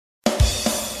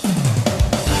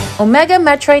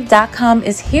OmegaMetroid.com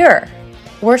is here.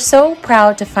 We're so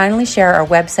proud to finally share our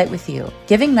website with you,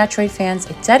 giving Metroid fans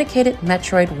a dedicated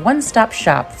Metroid one-stop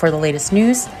shop for the latest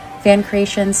news, fan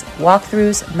creations,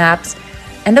 walkthroughs, maps,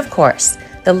 and of course,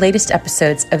 the latest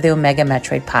episodes of the Omega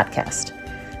Metroid podcast.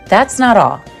 That's not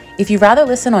all. If you'd rather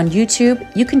listen on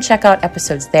YouTube, you can check out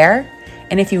episodes there.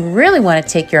 And if you really want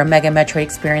to take your Omega Metroid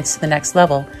experience to the next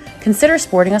level, consider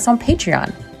supporting us on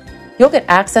Patreon. You'll get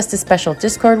access to special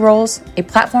Discord roles, a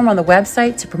platform on the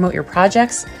website to promote your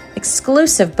projects,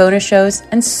 exclusive bonus shows,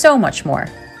 and so much more.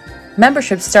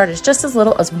 Memberships start at just as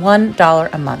little as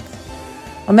 $1 a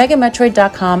month.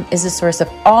 OmegaMetroid.com is the source of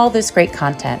all this great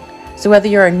content. So whether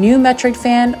you're a new Metroid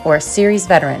fan or a series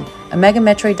veteran,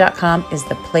 OmegaMetroid.com is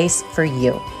the place for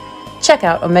you. Check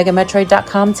out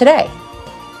OmegaMetroid.com today.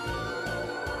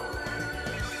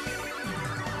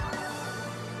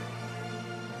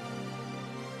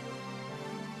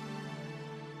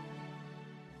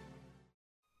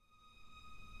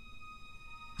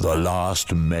 The last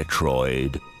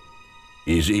Metroid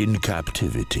is in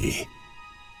captivity.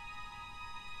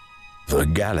 The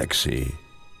galaxy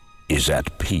is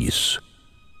at peace.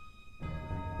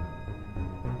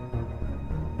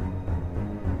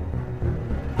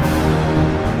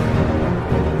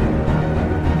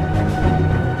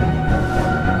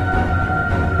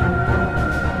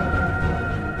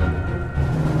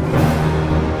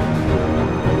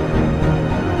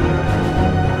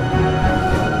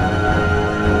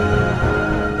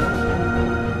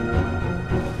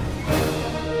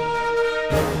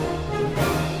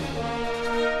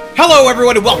 Hello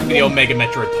everyone and welcome to the Omega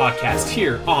Metroid podcast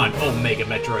here on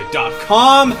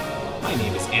OmegaMetroid.com. My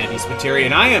name is Andy Spiteri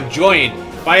and I am joined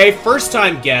by a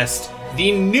first-time guest,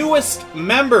 the newest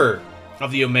member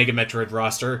of the Omega Metroid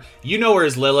roster. You know her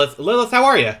as Lilith. Lilith, how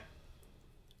are you?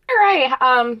 All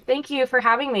right. Thank you for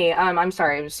having me. I'm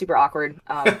sorry, it was super awkward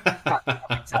talking about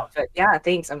myself, but yeah,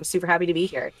 thanks. I'm super happy to be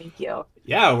here. Thank you.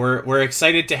 Yeah, we're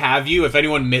excited to have you. If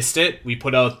anyone missed it, we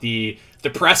put out the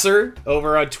presser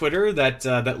over on Twitter that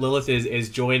Lilith is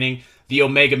joining the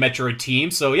Omega Metroid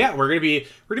team. So yeah, we're gonna be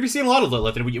seeing a lot of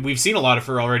Lilith, and we've seen a lot of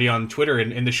her already on Twitter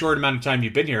in the short amount of time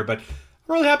you've been here. But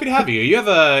we're really happy to have you. You have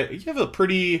a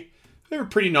pretty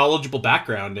knowledgeable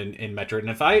background in Metroid, and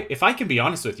if I can be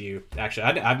honest with you, actually,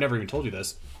 I've never even told you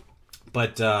this,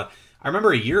 but I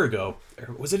remember a year ago,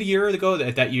 or was it a year ago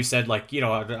that you said, like, you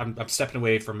know, I'm stepping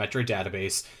away from Metroid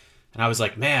Database, and I was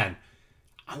like, man,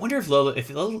 I wonder if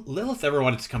Lilith ever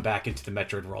wanted to come back into the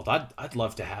Metroid world. I'd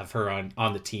love to have her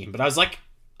on the team, but I was like,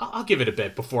 I'll give it a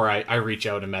bit before I reach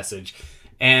out and message.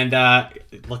 And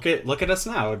look at us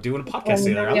now doing a podcast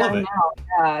together. I love it.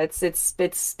 Yeah,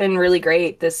 it's been really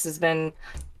great. This has been,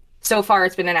 so far,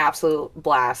 it's been an absolute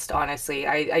blast. Honestly,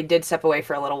 I did step away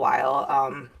for a little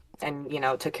while,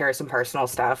 and took care of some personal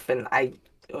stuff, and I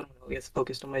don't know, I guess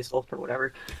focused on myself or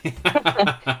whatever.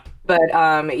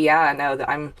 But yeah, no,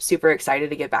 I'm super excited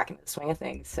to get back into the swing of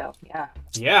things. So yeah.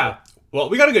 Yeah. Well,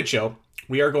 we got a good show.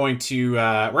 We are going to,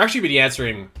 we're actually going to be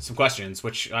answering some questions,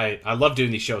 which I love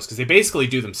doing these shows because they basically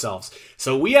do themselves.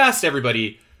 So we asked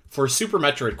everybody for Super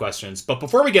Metroid questions, but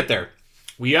before we get there,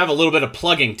 we have a little bit of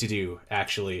plugging to do,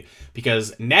 actually,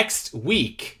 because next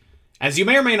week, as you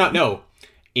may or may not know,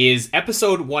 is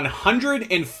episode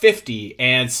 150,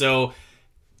 and so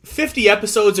 50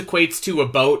 episodes equates to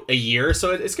about a year,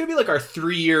 so it's going to be like our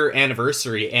 3-year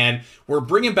anniversary, and we're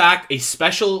bringing back a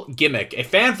special gimmick, a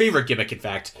fan favorite gimmick, in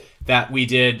fact, that we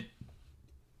did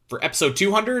for episode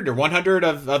 200 or 100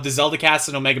 of the Zelda Cast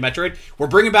and Omega Metroid. We're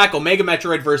bringing back Omega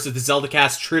Metroid versus the Zelda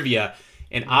Cast trivia,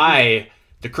 and I,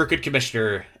 the Crooked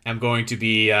Commissioner, am going to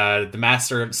be the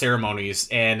master of ceremonies,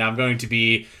 and I'm going to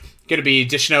be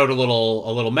dishing out a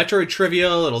little Metroid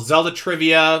trivia, a little Zelda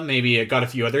trivia, maybe I got a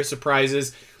few other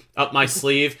surprises up my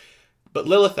sleeve. But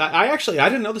Lilith, I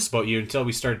didn't know this about you until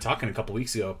we started talking a couple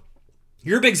weeks ago.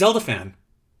 You're a big Zelda fan.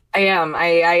 I am.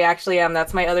 I actually am.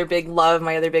 That's my other big love,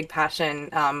 my other big passion.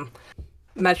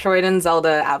 Metroid and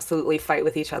Zelda absolutely fight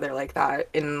with each other like that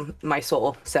in my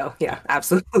soul. So yeah,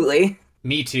 absolutely.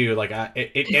 Me too. Like,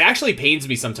 it actually pains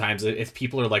me sometimes if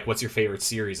people are like, "What's your favorite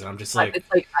series?" And I'm just like, it's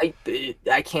like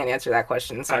I can't answer that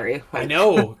question. Sorry. I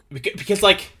know because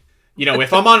like,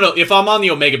 if I'm on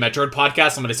the Omega Metroid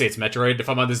podcast, I'm gonna say it's Metroid. If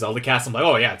I'm on the Zelda cast, I'm like,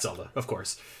 oh yeah, it's Zelda, of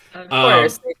course. Of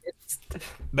course.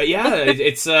 But yeah,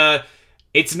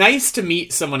 it's nice to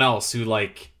meet someone else who,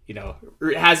 like,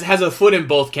 has a foot in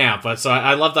both camp. So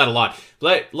I love that a lot.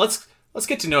 But let's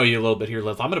get to know you a little bit here,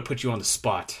 Liv. I'm gonna put you on the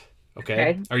spot.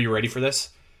 Okay? Are you ready for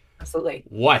this? Absolutely.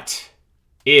 What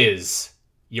is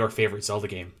your favorite Zelda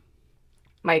game?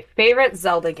 My favorite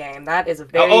Zelda game. That is a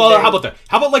how about that?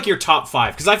 How about like your top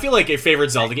 5? Because I feel like a favorite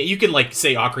Zelda game, you can like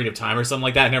say Ocarina of Time or something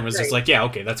like that, and everyone's just like, yeah,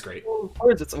 okay, that's great. Of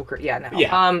course it's Ocarina. Yeah, no.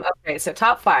 Yeah. Okay, so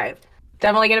top 5.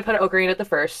 Definitely gonna put Ocarina at the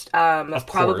first. Of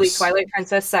Probably course. Twilight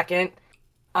Princess second.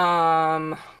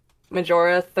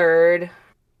 Majora third.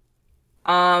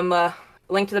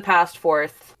 Link to the Past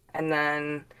fourth, and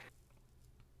then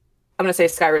I'm gonna say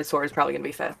Skyward Sword is probably gonna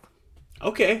be fifth.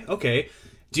 Okay.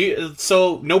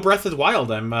 So no Breath of the Wild.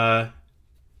 I'm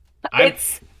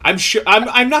sure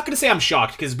I'm not gonna say I'm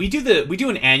shocked because we do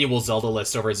an annual Zelda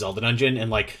list over at Zelda Dungeon,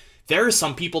 and like there are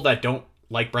some people that don't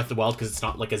like Breath of the Wild because it's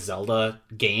not like a Zelda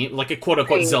game, like a quote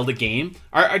unquote Zelda game.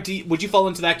 Would you fall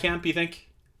into that camp? You think?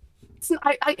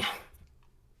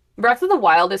 Breath of the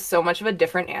Wild is so much of a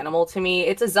different animal to me.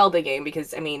 It's a Zelda game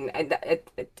because I mean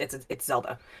it's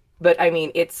Zelda, but I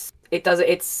mean it's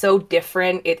so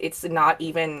different. It's not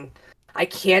even, I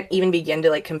can't even begin to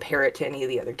like compare it to any of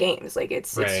the other games. Like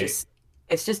it's different.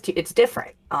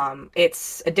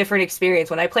 It's a different experience.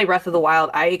 When I play Breath of the Wild,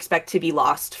 I expect to be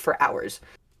lost for hours.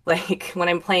 Like when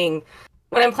I'm playing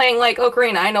like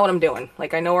Ocarina, I know what I'm doing.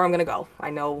 Like I know where I'm gonna go.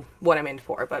 I know what I'm in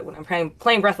for. But when I'm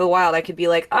playing Breath of the Wild, I could be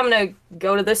like, I'm gonna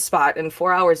go to this spot, and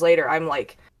 4 hours later, I'm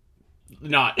like,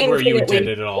 not where you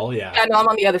intended at all. Yeah. Yeah, no, I'm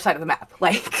on the other side of the map.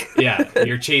 Like, yeah,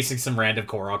 you're chasing some random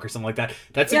Korok or something like that.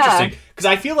 That's interesting because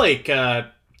I feel like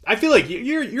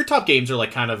your top games are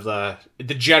like kind of the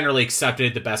generally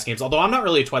accepted the best games. Although I'm not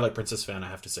really a Twilight Princess fan, I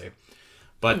have to say.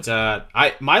 But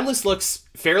my list looks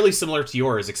fairly similar to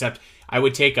yours, except I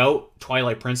would take out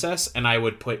Twilight Princess and I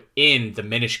would put in the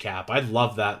Minish Cap. I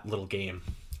love that little game.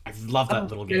 I love that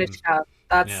little game. Minish Cap.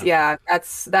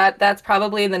 That's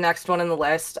probably the next one on the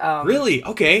list. Really?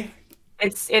 Okay.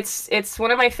 It's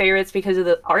one of my favorites because of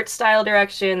the art style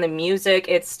direction, the music.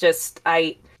 It's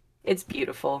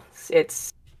beautiful.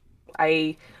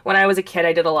 When I was a kid,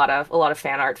 I did a lot of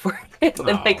fan art for it, and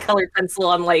like colored pencil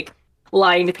on like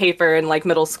lined paper in like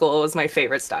middle school was my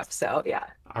favorite stuff. So yeah.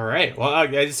 All right.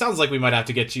 Well, it sounds like we might have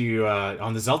to get you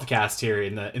on the ZeldaCast here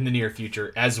in the near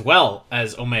future, as well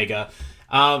as Omega.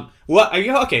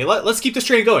 Okay, let's keep this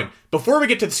train going. Before we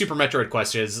get to the Super Metroid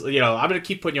questions, I'm gonna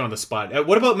keep putting you on the spot.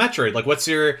 What about Metroid? Like,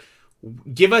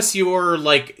 give us your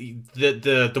like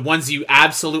the ones you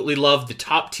absolutely love, the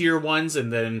top tier ones,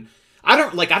 and then I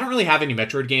don't really have any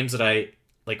Metroid games that I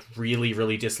like really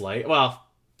really dislike. Well,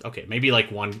 okay, maybe like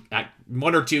one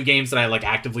or two games that I like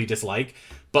actively dislike,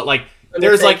 but like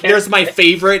there's my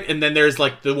favorite, and then there's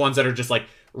like the ones that are just like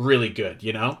really good,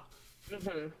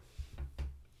 Mm-hmm.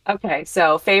 Okay,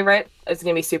 so favorite is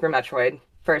gonna be Super Metroid.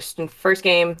 First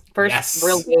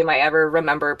real game I ever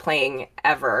remember playing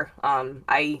ever.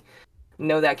 I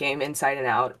know that game inside and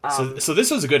out. So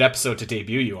this was a good episode to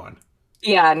debut you on.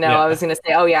 Yeah, no, I was gonna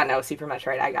say, Super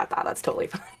Metroid, I got that. That's totally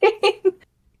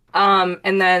fine.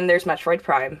 And then there's Metroid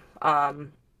Prime.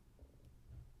 And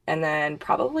then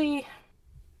probably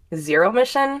Zero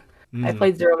Mission. I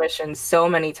played Zero Mission so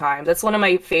many times. That's one of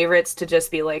my favorites to just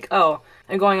be like, oh,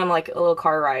 I'm going on like a little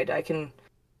car ride.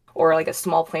 Or like a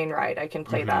small plane ride. I can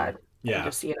play that. Yeah. And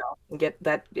just, get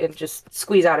that and just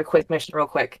squeeze out a quick mission real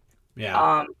quick.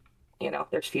 Yeah.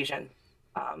 There's Fusion.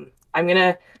 I'm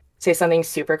gonna say something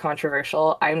super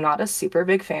controversial. I'm not a super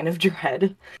big fan of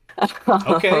Dread.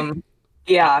 Okay.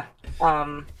 Yeah.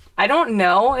 I don't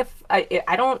know if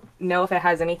I don't know if it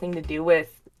has anything to do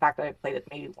with the fact that I played it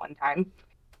maybe one time.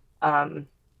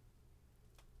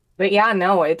 But yeah,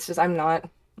 no, it's just I'm not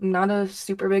a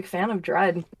super big fan of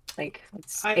Dread. Like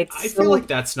I feel like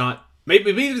that's not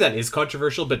maybe that is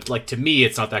controversial, but like to me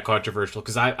it's not that controversial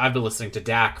because I've been listening to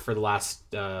Dak for the last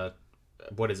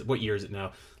what year is it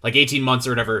now? Like 18 months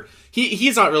or whatever.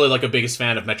 He's not really like a biggest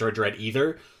fan of Metroid Dread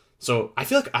either. So I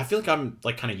feel like I'm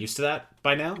like kind of used to that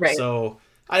by now. Right. So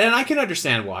I can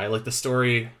understand why. Like the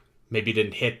story maybe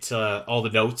didn't hit all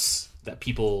the notes that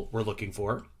people were looking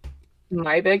for.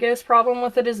 My biggest problem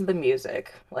with it is the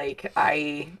music. Like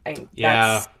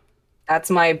that's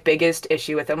my biggest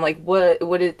issue with them. Like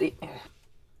what is the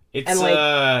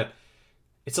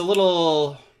it's a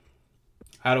little,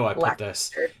 how do I put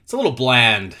this? It's a little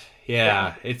bland.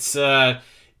 Yeah. It's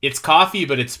coffee,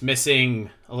 but it's missing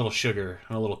a little sugar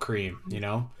and a little cream,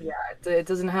 Yeah, it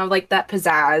doesn't have like that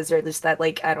pizzazz or just that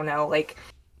like I don't know, like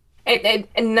and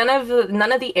none of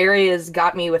the areas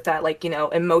got me with that like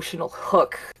emotional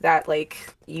hook that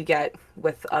like you get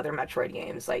with other Metroid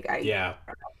games. Like I don't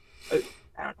know.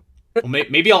 Well,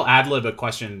 maybe I'll ad-lib a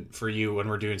question for you when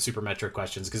we're doing Super Metroid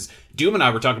questions, because Doom and I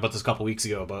were talking about this a couple weeks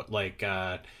ago about like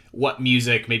what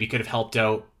music maybe could have helped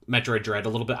out Metroid Dread a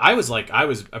little bit. I was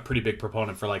a pretty big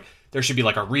proponent for like there should be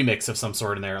like a remix of some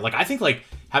sort in there. Like I think like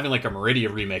having like a Meridia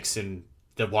remix in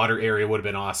the water area would have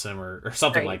been awesome, or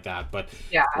something like that. But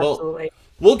yeah, absolutely.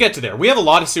 We'll get to there. We have a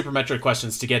lot of Super Metroid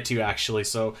questions to get to, actually.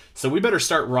 So we better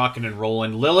start rocking and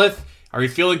rolling. Lilith, are you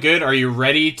feeling good? Are you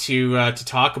ready to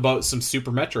talk about some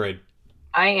Super Metroid?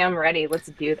 I am ready. Let's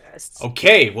do this.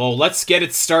 Okay, well, let's get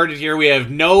it started here. We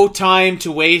have no time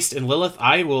to waste. And Lilith,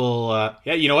 I will...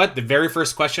 you know what? The very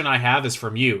first question I have is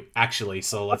from you, actually.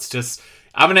 So let's just...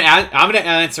 I'm gonna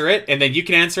answer it, and then you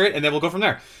can answer it, and then we'll go from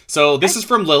there. So this is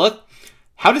from Lilith.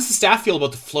 How does the staff feel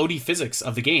about the floaty physics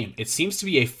of the game? It seems to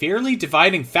be a fairly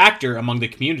dividing factor among the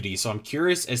community, so I'm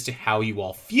curious as to how you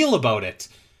all feel about it.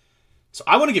 So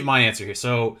I want to give my answer here.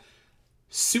 So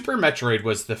Super Metroid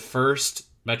was the first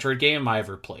Metroid game I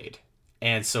ever played.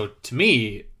 And so to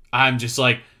me, I'm just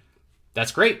like,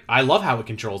 that's great. I love how it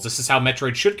controls. This is how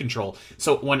Metroid should control.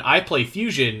 So when I play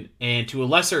Fusion, and to a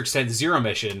lesser extent Zero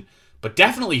Mission, but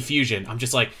definitely Fusion, I'm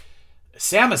just like,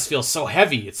 Samus feels so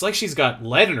heavy. It's like she's got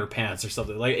lead in her pants or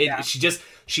something. Like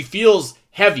she feels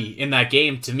heavy in that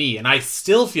game to me, and I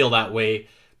still feel that way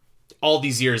all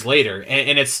these years later.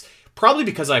 And it's probably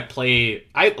because I play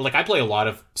a lot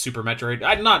of Super Metroid.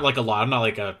 Not like a lot. I'm not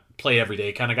like a play every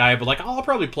day kind of guy, but like I'll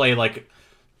probably play like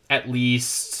at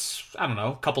least, I don't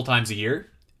know, a couple times a year.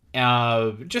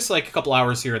 Just like a couple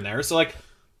hours here and there. So like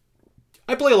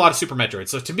I play a lot of Super Metroid.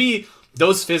 So to me,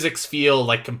 those physics feel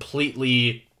like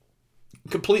completely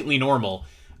normal.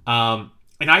 And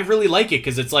I really like it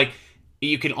because it's like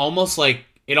you can almost like,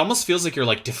 it almost feels like you're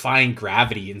like defying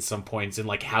gravity in some points, and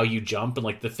like how you jump and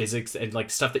like the physics and like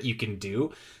stuff that you can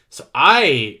do. So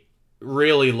I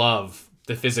really love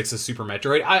the physics of Super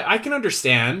Metroid. I can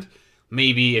understand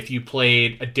maybe if you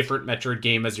played a different Metroid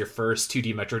game as your first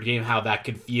 2D Metroid game, how that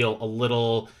could feel a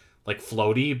little like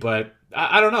floaty, but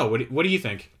I don't know. What do you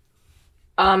think?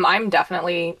 I would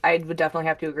definitely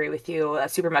have to agree with you.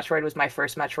 Super Metroid was my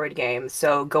first Metroid game,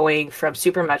 so going from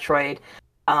Super Metroid,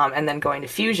 and then going to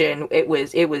Fusion, it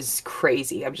was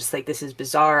crazy. I'm just like, this is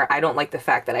bizarre. I don't like the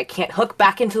fact that I can't hook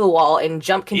back into the wall and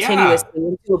jump continuously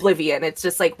into oblivion. It's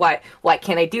just like, why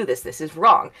can't I do this? This is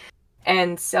wrong.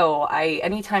 And so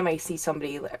anytime I see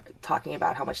somebody talking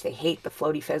about how much they hate the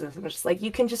floaty physics, I'm just like,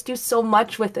 you can just do so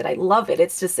much with it. I love it.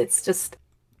 It's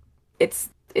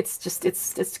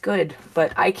good,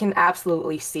 but I can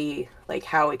absolutely see like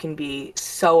how it can be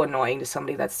so annoying to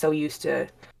somebody that's so used to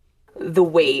the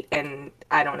weight, and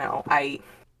I don't know. I'm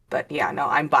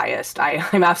biased.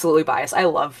 I'm absolutely biased. I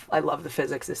love the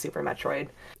physics of Super Metroid.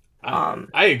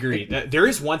 I agree. There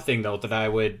is one thing though that I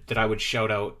would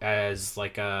shout out as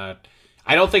like I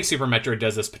don't think Super Metroid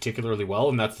does this particularly well,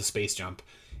 and that's the space jump.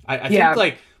 I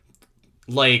think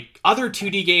like other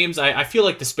 2D games, I feel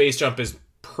like the space jump is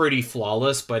pretty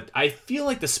flawless, but I feel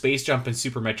like the space jump in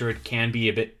Super Metroid can be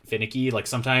a bit finicky. Like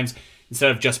sometimes instead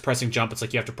of just pressing jump, it's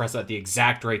like you have to press it at the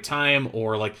exact right time,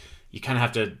 or like you kind of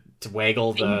have to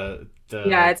waggle the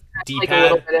it's D-pad. Like a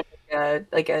little bit of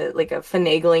like a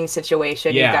finagling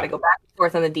situation. You got to go back and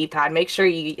forth on the D-pad. Make sure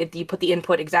you put the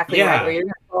input exactly right where you're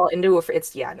going to fall into.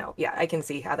 I can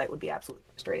see how that would be absolutely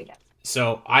frustrating.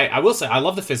 So I will say I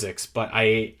love the physics, but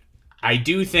I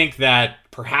do think that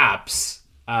perhaps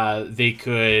they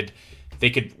could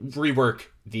rework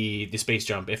the space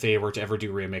jump if they were to ever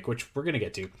do remake, which we're gonna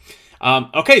get to.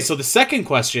 Okay, so the second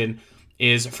question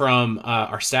is from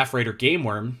our staff writer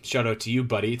Gameworm. Shout out to you,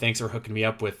 buddy. Thanks for hooking me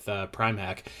up with Prime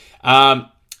Hack.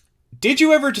 Did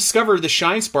you ever discover the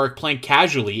Shine Spark playing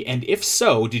casually, and if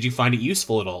so, did you find it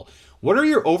useful at all? What are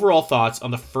your overall thoughts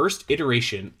on the first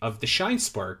iteration of the Shine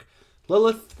Spark?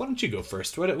 Lilith, why don't you go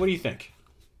first? What do you think?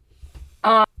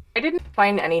 I didn't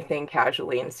find anything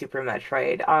casually in Super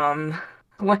Metroid.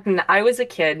 When I was a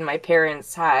kid, my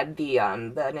parents had the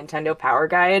Nintendo Power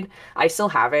Guide. I still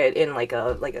have it in like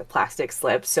a plastic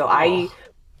slip. So I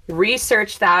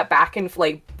researched that back and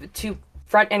to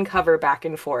front and cover back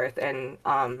and forth, and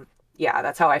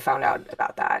that's how I found out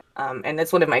about that. And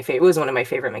it's one of my favorite. It was one of my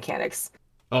favorite mechanics.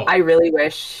 Oh. I really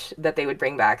wish that they would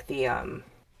bring back the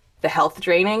health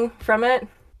draining from it.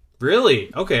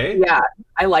 Really? Okay. Yeah,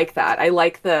 I like that. I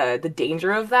like the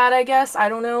danger of that, I guess. I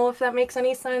don't know if that makes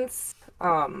any sense.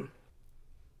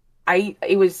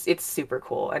 It's super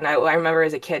cool. And I remember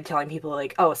as a kid telling people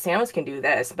like, oh, Samus can do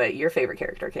this, but your favorite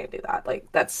character can't do that. Like,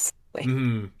 that's like,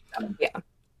 yeah.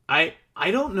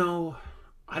 I don't know.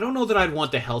 I don't know that I'd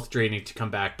want the health draining to come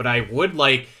back, but I would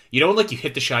like, like you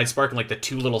hit the Shine Spark and like the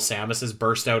two little Samuses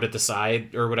burst out at the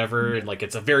side or whatever. And like,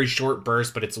 it's a very short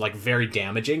burst, but it's like very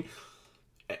damaging.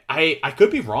 I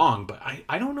could be wrong, but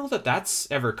I don't know that that's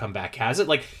ever come back, has it?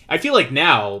 Like, I feel like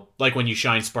now, like when you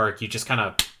Shine Spark, you just kind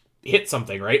of hit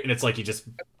something, right? And it's like you just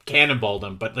cannonball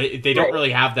them, but they don't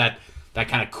really have that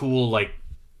kind of cool, like,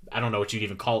 I don't know what you'd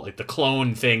even call it, like the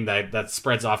clone thing that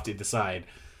spreads off to the side.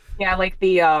 Yeah, like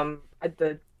the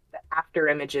after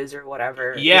images or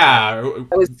whatever. Yeah, Yeah,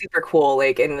 that was super cool.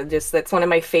 Like, and just that's one of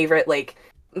my favorite like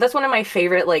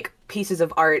pieces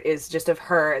of art is just of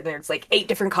her, and there's like 8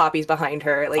 different copies behind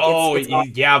her. Like, it's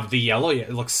awesome. yeah, the yellow, yeah,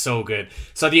 it looks so good.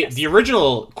 So Yes. the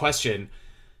original question,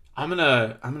 I'm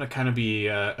gonna kind of be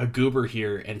a goober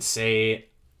here and say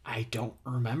I don't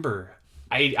remember.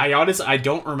 I honestly I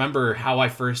don't remember how I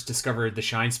first discovered the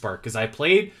Shine Spark because I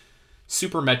played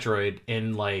Super Metroid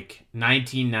in like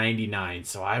 1999,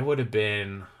 so I would have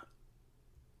been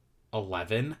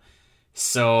 11.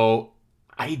 So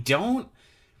I don't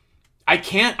I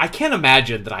can't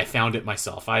imagine that I found it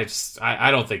myself. I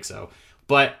don't think so.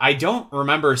 But I don't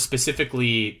remember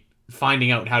specifically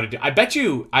finding out how to do. I bet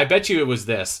you it was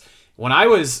this. When I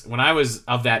was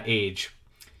of that age,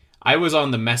 I was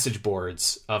on the message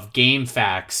boards of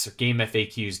GameFAQs or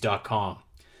GameFAQs.com.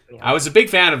 I Yeah. was a big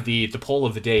fan of the poll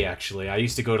of the day actually. I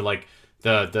used to go to like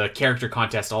the character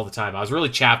contest all the time. I was really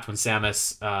chapped when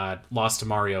Samus lost to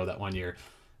Mario that one year.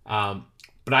 Um,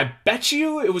 but I bet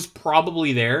you it was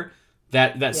probably there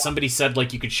that Yeah. somebody said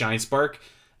like you could shine spark.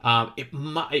 It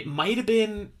might have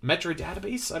been Metroid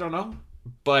Database. I don't know,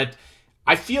 but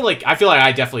I feel like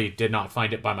I definitely did not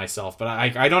find it by myself. But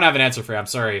I don't have an answer for you. I'm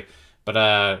sorry, but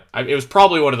it was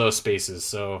probably one of those spaces.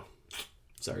 So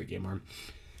sorry, Game Arm.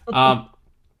 Um,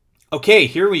 okay,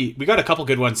 here we got a couple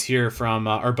good ones here from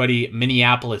our buddy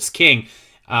Minneapolis King.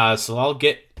 So I'll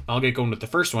get going with the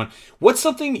first one. What's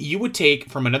something you would take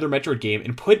from another Metroid game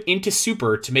and put into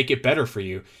Super to make it better for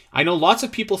you? I know lots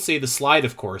of people say the slide,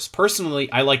 of course. Personally,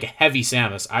 I like a heavy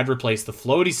Samus. I'd replace the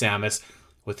floaty Samus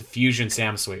with the fusion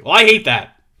Samus weight. Well, I hate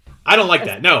that. I don't like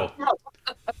that. No,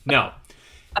 no.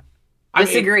 I mean,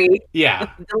 Disagree.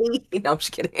 yeah. Delete. No, I'm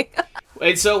just kidding.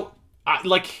 And so, I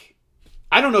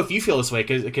don't know if you feel this way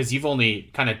because you've only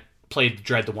kind of played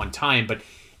Dread the one time, but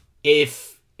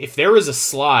if there was a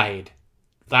slide,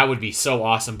 that would be so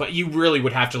awesome. But you really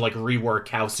would have to like rework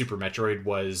how Super Metroid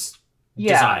was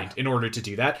Yeah. designed in order to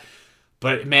do that.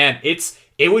 But man,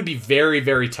 it would be very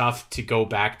very tough to go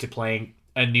back to playing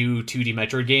a new 2D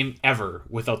Metroid game ever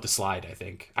without the slide.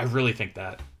 I really think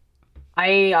that.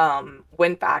 I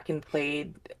went back and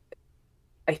played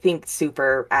I think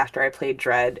Super after I played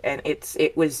Dread, and it's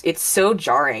so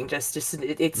jarring. It's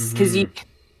because Hmm.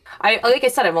 I like I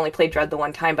said I've only played Dread the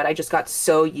one time, but I just got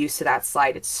so used to that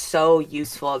slide. It's so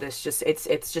useful. It's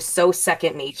just so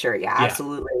second nature. Yeah, Yeah.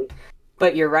 absolutely.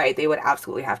 But you're right. They would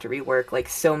absolutely have to rework like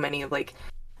so many of like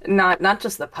not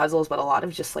just the puzzles, but a lot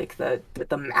of just like the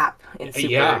map in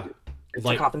Yeah. Super to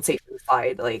Like compensate for the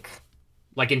slide.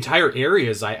 like entire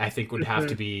areas I think would have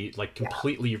to Mhm. be like Yeah.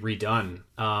 completely redone.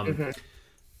 Hmm.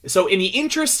 So in the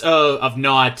interest of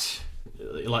not,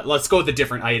 let's go with a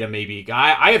different item maybe.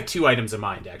 I have two items in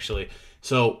mind actually.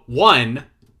 So one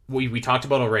we talked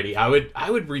about already. I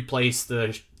would replace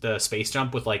the space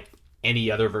jump with like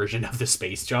any other version of the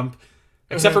space jump,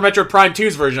 except for Hmm. Metroid Prime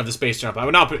 2's version of the space jump. I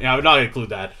would not include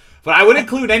that, but I would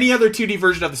include any other 2D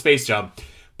version of the space jump.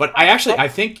 But I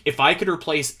think if I could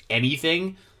replace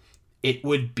anything, it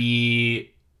would be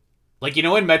like in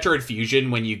Metroid Fusion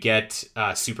when you get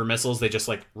super missiles, they just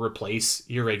like replace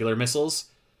your regular missiles.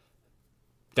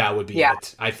 That would be Yeah.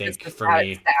 it, I think, Just for have it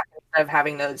me. stacked instead of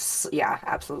having those. Yeah,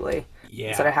 absolutely.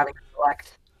 Instead Yeah, of having to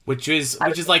select. which is I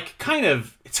which is like kind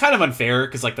of unfair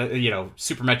because like the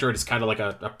Super Metroid is kind of like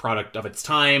a product of its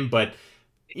time, but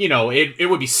it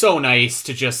would be so nice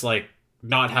to just like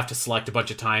not have to select a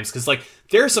bunch of times because like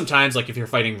there are some times like if you're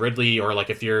fighting Ridley or like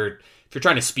if you're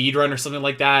trying to speed run or something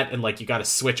like that and like you got to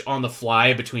switch on the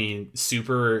fly between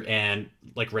super and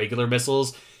like regular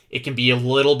missiles, it can be a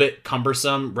little bit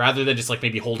cumbersome rather than just like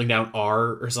maybe holding down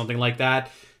R or something like that.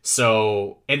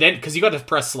 So and then because you got to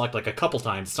press select like a couple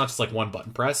times, it's not just like one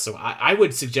button press. So I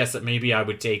would suggest that maybe I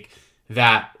would take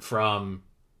that from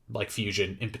like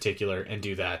Fusion in particular and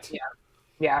do that. Yeah,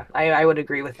 yeah, I would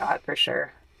agree with that for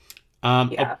sure.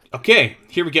 Yeah, Okay,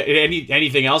 here we get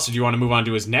anything else, or do you want to move on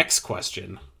to his next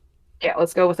question? yeah.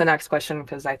 Let's go with the next question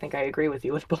because I think I agree with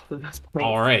you with both of those All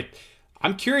points. right.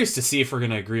 I'm curious to see if we're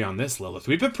going to agree on this, Lilith.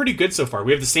 We've been pretty good so far.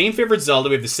 We have the same favorite Zelda.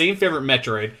 We have the same favorite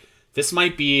Metroid. This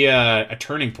might be a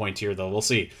turning point here, though. We'll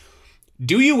see.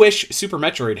 Do you wish Super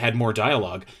Metroid had more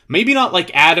dialogue? Maybe not like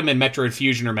Adam in Metroid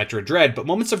Fusion or Metroid Dread, but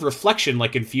moments of reflection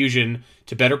like in Fusion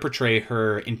to better portray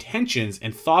her intentions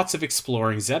and thoughts of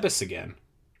exploring Zebes again.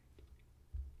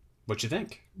 What you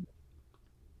think?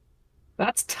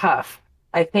 That's tough.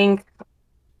 I think,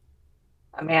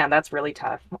 man, that's really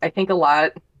tough. I think a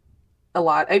lot. a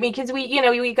lot. I mean, because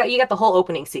you got the whole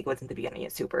opening sequence at the beginning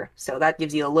of Super, so that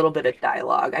gives you a little bit of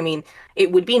dialogue. I mean,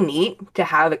 it would be neat to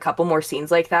have a couple more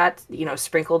scenes like that,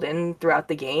 sprinkled in throughout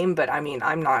the game. But I mean,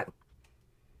 I'm not.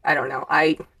 I don't know.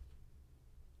 I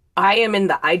am in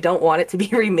the I don't want it to be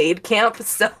remade camp.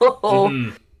 So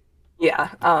Mhm. yeah.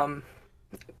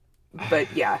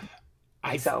 But yeah.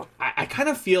 I kind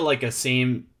of feel like a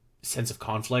same sense of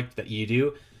conflict that you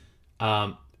do.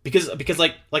 Because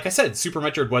like I said, Super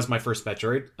Metroid was my first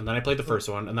Metroid, and then I played the first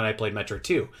one, and then I played Metroid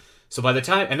 2. So by the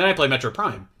time, and then I played Metroid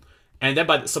Prime. And then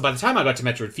by the time I got to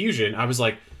Metroid Fusion, I was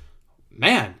like,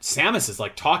 man, Samus is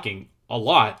like talking a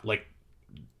lot, like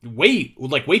way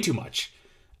too much.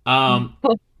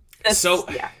 So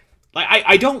Yeah. like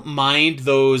I don't mind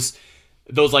those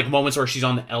like moments where she's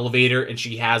on the elevator and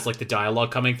she has like the dialogue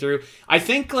coming through. I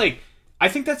think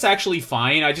that's actually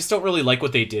fine. I just don't really like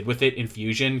what they did with it in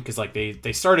Fusion, because like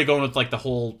they started going with like the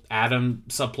whole Adam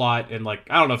subplot, and like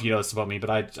I don't know if you know this about me,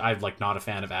 but I'm like not a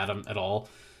fan of Adam at all.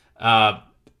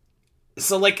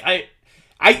 So like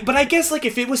but I guess like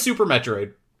if it was Super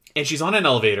Metroid and she's on an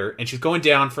elevator and she's going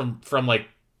down from like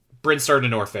Brinstar to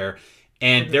Norfair,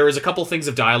 and there was a couple things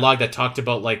of dialogue that talked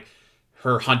about like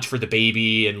her hunt for the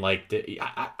baby, and like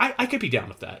I could be down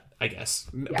with that, I guess.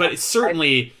 Yeah, but it's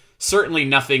certainly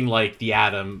nothing like the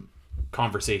Adam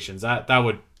conversations. That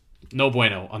would no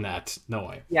bueno on that. No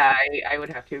way. Yeah, I would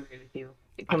have to agree with you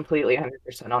completely,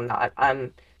 100% on that.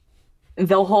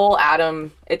 The whole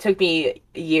Adam, it took me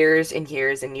years and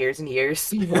years and years and years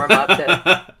to warm up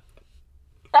to.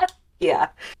 Yeah.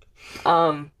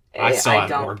 I still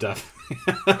haven't warmed up.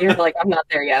 You're like, I'm not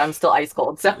there yet. I'm still ice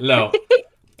cold. So no,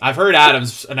 I've heard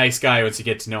Adam's a nice guy once you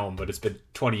get to know him, but it's been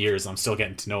 20 years and I'm still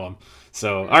getting to know him.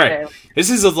 So, all right, this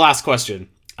is the last question.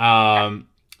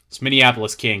 It's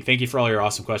Minneapolis King. Thank you for all your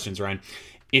awesome questions, Ryan.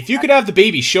 If you could have the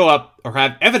baby show up or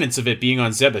have evidence of it being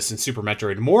on Zebes in Super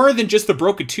Metroid, more than just the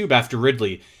broken tube after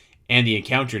Ridley and the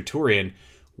encounter in Tourian,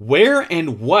 where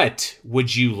and what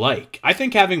would you like? I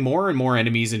think having more and more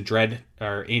enemies in Dread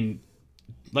or in.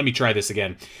 Let me try this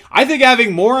again. I think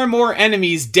having more and more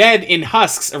enemies dead in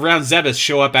husks around Zebes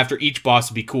show up after each boss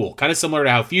would be cool. Kind of similar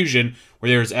to how Fusion, where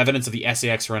there's evidence of the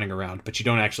SAX running around, but you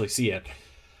don't actually see it.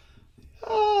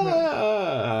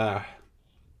 I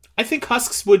think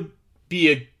husks would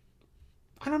be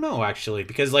I don't know, actually,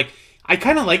 because, like, I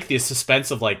kind of like the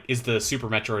suspense of, like, is the Super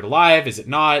Metroid alive? Is it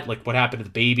not? Like, what happened to the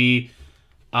baby?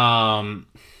 I'm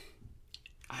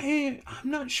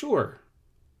not sure.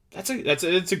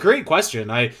 It's a great question.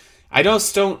 I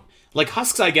just don't like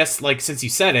husks. I guess like since you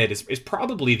said it is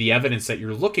probably the evidence that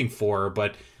you're looking for,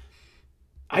 but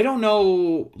I don't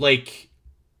know like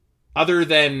other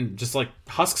than just like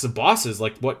husks of bosses,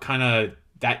 like what kind of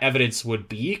that evidence would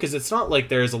be, because it's not like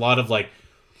there's a lot of like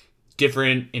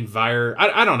different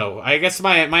I don't know. I guess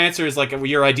my answer is like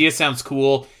your idea sounds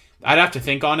cool. I'd have to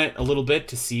think on it a little bit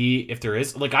to see if there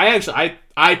is like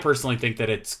I personally think that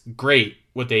it's great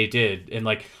what they did, and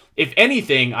like if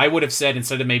anything, I would have said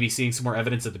instead of maybe seeing some more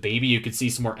evidence of the baby, you could see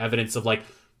some more evidence of like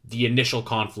the initial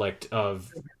conflict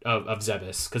of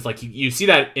Zebes, because like you see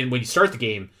that when you start the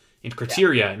game in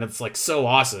Criteria, and it's like so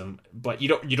awesome, but you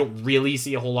don't really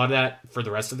see a whole lot of that for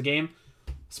the rest of the game.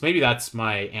 So maybe that's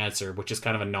my answer, which is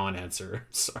kind of a non-answer.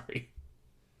 Sorry.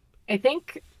 I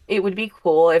think it would be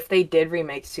cool if they did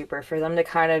remake Super for them to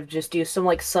kind of just do some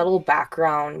like subtle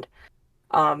background,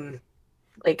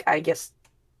 like I guess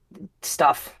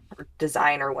stuff or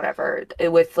design or whatever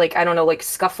with like I don't know, like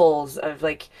scuffles of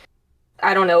like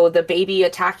I don't know, the baby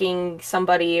attacking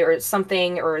somebody or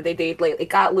something, or they like it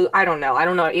got loot. I don't know.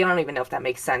 You don't even know if that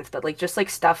makes sense, but like just like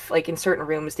stuff like in certain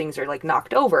rooms things are like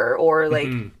knocked over or like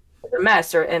a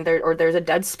mess or there's a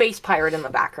dead space pirate in the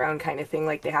background kind of thing,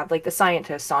 like they have like the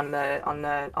scientists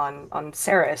on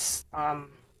Ceres,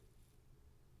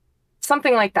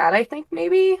 something like that. I think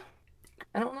maybe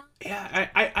I don't know. Yeah,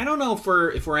 I don't know if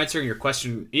we're answering your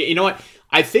question. You know what?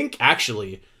 I think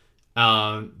actually,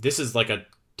 this is like a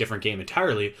different game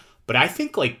entirely, but I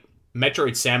think like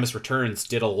Metroid Samus Returns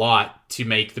did a lot to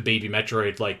make the baby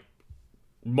Metroid like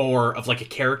more of like a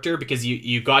character, because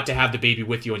you got to have the baby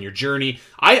with you on your journey.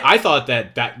 I thought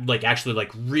that like actually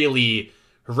like really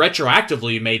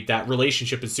retroactively made that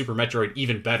relationship in Super Metroid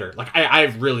even better. Like I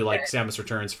really like Samus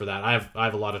Returns for that. I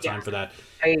have a lot of time for that.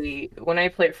 When I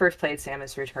first played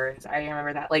Samus Returns, I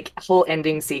remember that like whole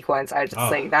ending sequence. I just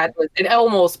like that was, it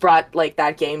almost brought like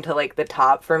that game to like the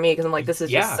top for me, because I'm like, this is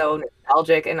just so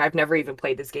nostalgic, and I've never even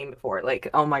played this game before. Like,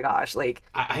 oh my gosh, like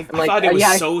I thought it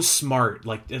was so smart.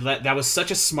 Like that was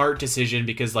such a smart decision,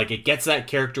 because like it gets that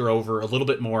character over a little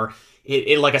bit more.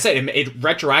 It like I said, it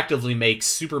retroactively makes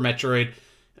Super Metroid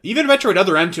Even Metroid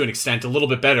Other M to an extent a little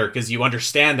bit better because you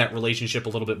understand that relationship a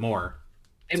little bit more.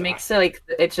 It makes it like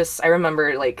it just. I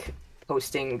remember like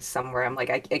posting somewhere. I'm like,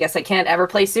 I guess I can't ever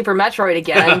play Super Metroid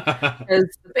again because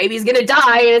the baby's gonna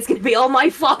die and it's gonna be all my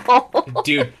fault.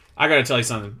 Dude, I gotta tell you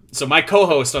something. So my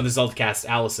co-host on the ZeldaCast,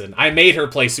 Allison, I made her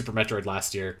play Super Metroid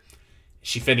last year.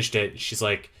 She finished it. She's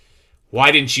like,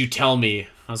 "Why didn't you tell me?"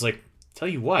 I was like, "Tell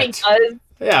you what?" Because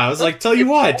Yeah, I was like, "Tell you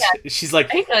what?" She's like,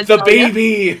 I "The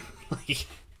baby."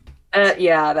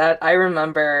 yeah, that I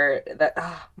remember that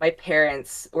my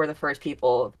parents were the first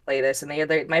people to play this,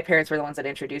 and my parents were the ones that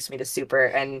introduced me to Super,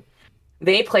 and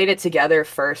they played it together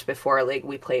first before like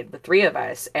we played the three of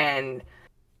us, and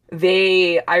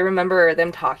I remember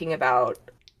them talking about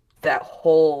that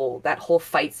whole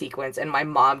fight sequence, and my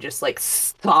mom just like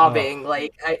sobbing,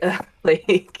 like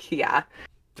yeah.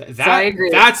 I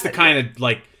agree. That's the kind of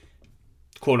like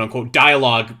quote unquote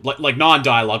dialogue, like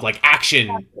non-dialogue, like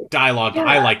action dialogue. Yeah.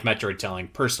 I like Metroid telling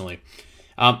personally.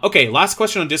 Okay, last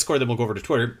question on Discord, then we'll go over to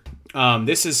Twitter.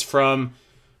 This is from,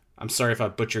 I'm sorry if I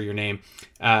butcher your name,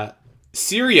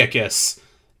 Syriacus.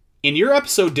 In your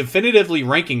episode definitively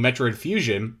ranking Metroid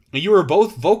Fusion, you were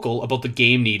both vocal about the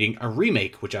game needing a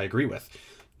remake, which I agree with.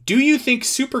 Do you think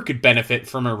Super could benefit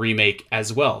from a remake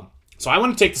as well? So I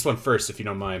want to take this one first, if you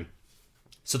don't mind.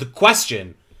 So the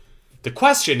question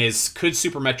is, could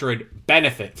Super Metroid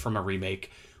benefit from a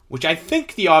remake? Which I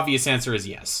think the obvious answer is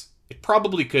yes. It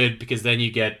probably could, because then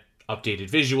you get updated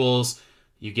visuals,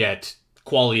 you get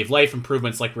quality of life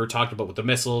improvements like we were talking about with the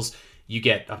missiles, you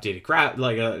get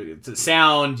updated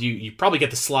sound, you probably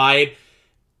get the slide,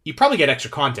 you probably get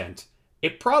extra content.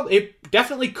 It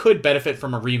definitely could benefit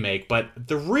from a remake, but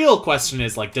the real question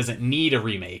is, like, does it need a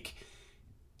remake?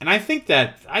 And I think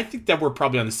that we're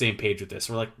probably on the same page with this.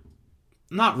 We're like,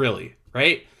 not really,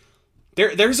 right?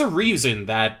 There's a reason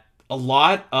that a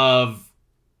lot of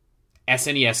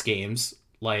SNES games,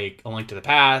 like A Link to the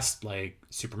Past, like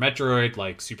Super Metroid,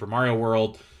 like Super Mario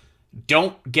World,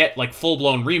 don't get like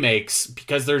full-blown remakes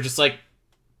because they're just like,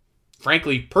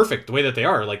 frankly, perfect the way that they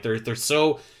are. Like they're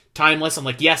so timeless. I'm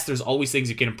like, yes, there's always things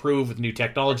you can improve with new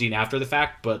technology and after the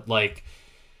fact, but like,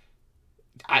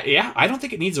 I don't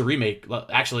think it needs a remake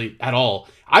actually at all.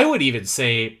 I would even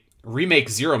say remake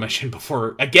Zero Mission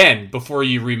before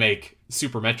you remake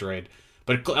Super Metroid.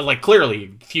 But like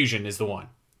clearly, Fusion is the one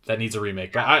that needs a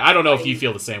remake. But I don't know if you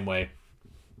feel the same way.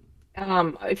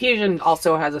 Fusion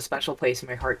also has a special place in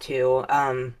my heart too.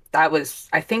 I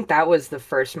think that was the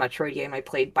first Metroid game I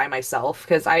played by myself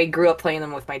because I grew up playing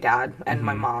them with my dad and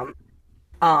my mom.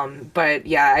 But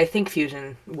yeah, I think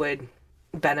Fusion would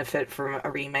benefit from a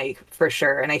remake for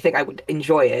sure, and I think I would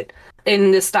enjoy it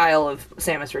in the style of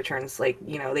Samus Returns, like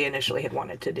they initially had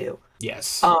wanted to do.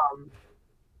 Yes.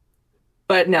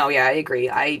 But no, yeah, I agree.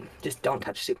 I just don't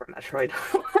touch Super Metroid.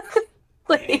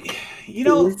 Like,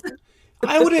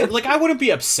 I wouldn't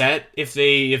be upset if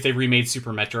they remade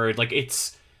Super Metroid. Like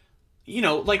it's,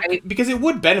 because it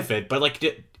would benefit. But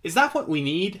like, is that what we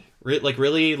need? Like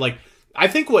really? Like I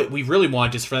think what we really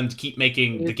want is for them to keep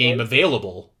making the game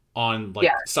available on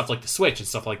stuff like the Switch and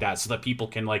stuff like that, so that people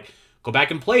can like go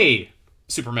back and play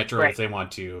Super Metroid if they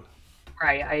want to.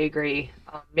 Right, I agree.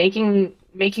 Making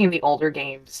the older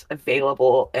games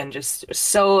available and just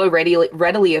so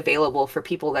readily available for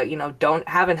people that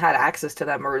haven't had access to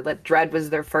them, or that Dread was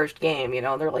their first game.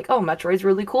 They're like, oh, Metroid's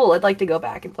really cool. I'd like to go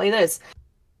back and play this.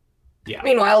 Yeah.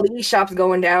 Meanwhile, the eShop's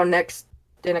going down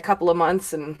in a couple of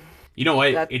months, and you know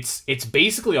what? It's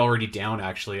basically already down.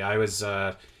 Actually, I was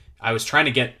trying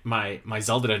to get my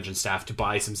Zelda Dungeon staff to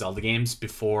buy some Zelda games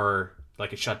before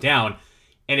it shut down,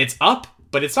 and it's up.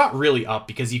 But it's not really up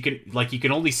because you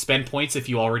can only spend points if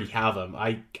you already have them.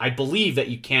 I believe that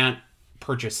you can't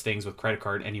purchase things with credit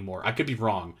card anymore. I could be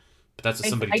wrong, but that's what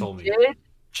somebody told me. I did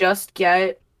just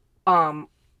get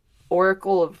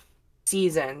Oracle of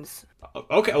Seasons.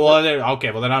 Okay, well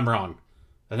then I'm wrong.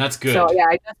 And that's good. So yeah,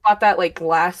 I just bought that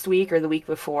last week or the week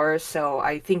before, so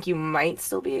I think you might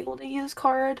still be able to use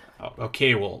card. Oh,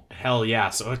 okay, well, hell yeah.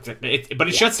 So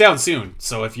it shuts down soon.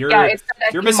 So if you're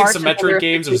missing some Metroid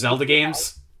games or Zelda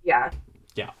games, yeah,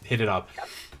 hit it up.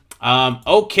 Yeah.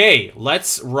 Okay,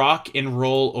 let's rock and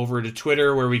roll over to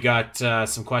Twitter where we got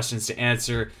some questions to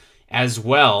answer as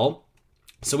well.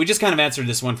 So we just kind of answered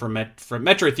this one from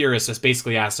Metroid Theorist, that's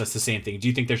basically asked us the same thing. Do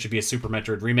you think there should be a Super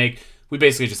Metroid remake? We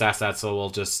basically just asked that, so we'll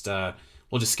just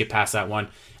skip past that one.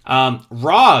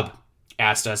 Rob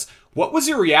asked us, what was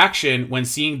your reaction when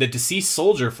seeing the deceased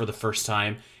soldier for the first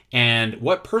time, and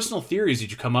what personal theories did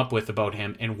you come up with about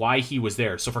him and why he was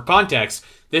there? So for context,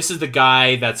 this is the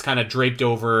guy that's kind of draped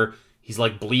over, he's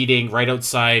bleeding right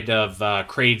outside of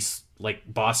Kraid's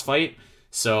boss fight.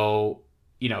 So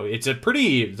it's a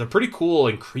pretty cool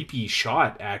and creepy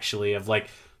shot actually of like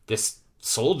this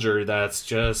soldier that's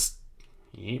just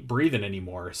he ain't breathing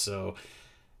anymore. So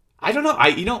I don't know.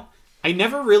 I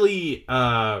never really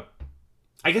I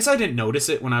guess I didn't notice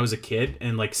it when I was a kid,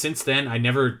 and like since then I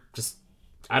never just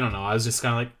I don't know. I was just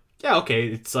kind of like, yeah, okay,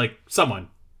 it's like someone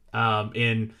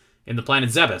in the planet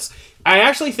Zebes. I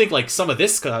actually think like some of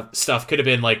this stuff could have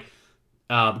been like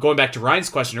going back to Ryan's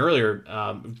question earlier,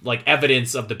 like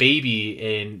evidence of the baby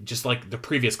in just like the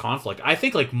previous conflict. I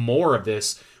think like more of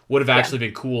this would have actually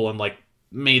been cool and like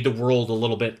made the world a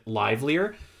little bit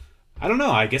livelier. I don't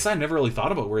know. I guess I never really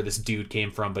thought about where this dude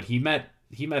came from, but he met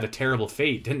a terrible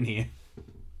fate, didn't he?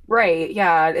 Right,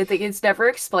 yeah. It's never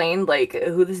explained like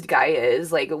who this guy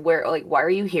is, like where like why are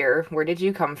you here? Where did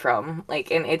you come from? Like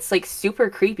and it's like super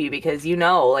creepy because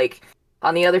like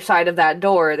on the other side of that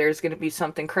door there's going to be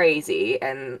something crazy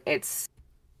and it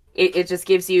just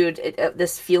gives you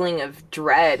this feeling of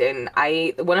dread. And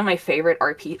one of my favorite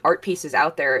art pieces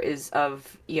out there is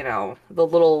of, the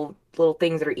little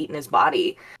things that are eating his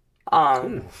body.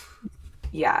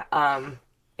 Yeah,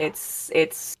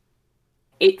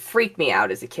 it freaked me out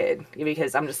as a kid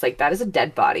because I'm just like, that is a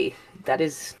dead body. That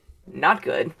is not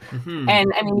good. Mm-hmm.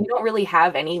 And I mean, you don't really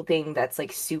have anything that's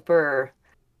like super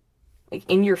like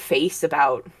in your face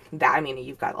about that. I mean,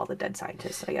 you've got all the dead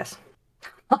scientists, I guess.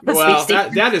 Well,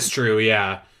 that is true.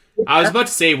 Yeah. I was about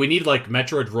to say we need like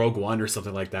Metroid Rogue One or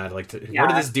something like that. Like, where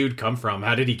did this dude come from?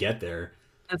 How did he get there?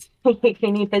 We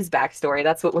need his backstory.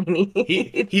 That's what we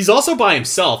need. He's also by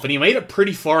himself, and he made it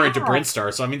pretty far into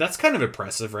Brinstar. So I mean, that's kind of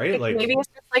impressive, right? Like maybe it's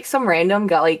just like some random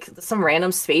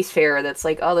spacefarer that's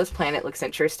like, oh, this planet looks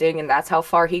interesting, and that's how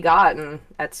far he got, and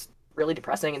that's really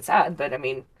depressing and sad. But I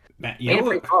mean, you know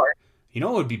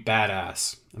what would be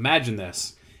badass? Imagine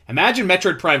this. Imagine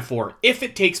Metroid Prime 4 if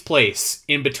it takes place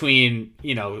in between,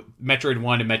 Metroid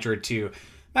 1 and Metroid 2.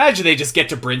 Imagine they just get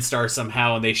to Brinstar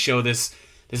somehow, and they show this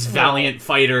valiant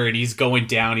fighter, and he's going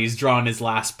down. He's drawing his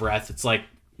last breath. It's like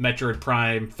Metroid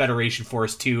Prime Federation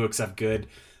Force 2, except good.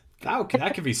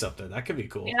 That could be something. That could be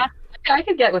cool. Yeah, I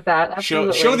could get with that.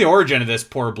 Absolutely. Show the origin of this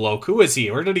poor bloke. Who is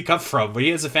he? Where did he come from? But he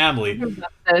has a family.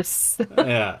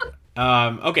 Yeah.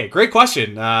 Okay, great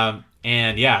question.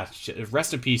 And yeah,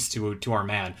 rest in peace to our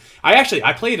man.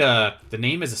 I played the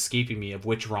name is escaping me of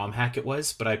which ROM hack it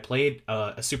was, but I played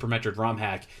a Super Metroid ROM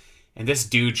hack. And this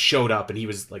dude showed up, and he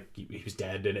was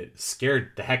dead, and it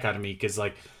scared the heck out of me because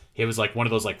like it was like one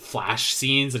of those like flash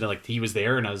scenes, and like he was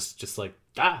there, and I was just like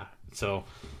So,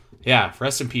 yeah,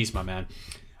 rest in peace, my man.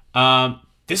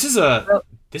 This is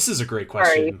a great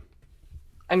question.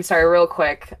 I'm sorry, real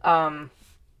quick.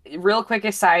 Real quick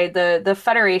aside, the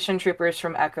Federation troopers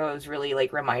from Echoes really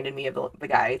like reminded me of the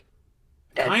guy.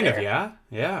 Kind of, yeah.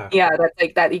 Yeah, that's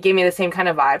like that. He gave me the same kind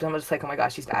of vibes. I'm just like, oh my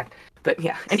gosh, he's back. But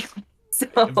yeah, anyway.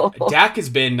 So. Dak has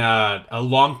been a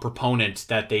long proponent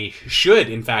that they should,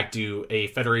 in fact, do a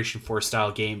Federation Force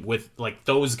style game with like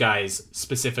those guys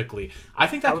specifically. I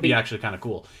think that would be actually kind of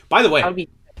cool. By the way,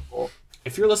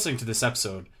 if you're listening to this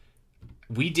episode,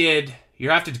 you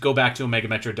have to go back to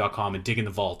OmegaMetroid.com and dig in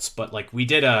the vaults, but like we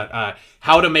did a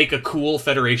how to make a cool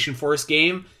Federation Force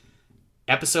game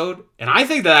episode, and I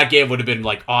think that game would have been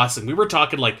like awesome. We were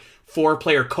talking like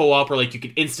 4-player co-op where like you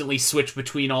could instantly switch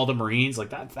between all the Marines like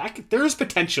that there's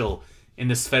potential in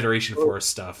this Federation Force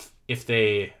stuff if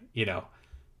they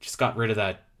just got rid of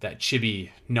that chibi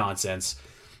nonsense.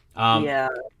 Yeah.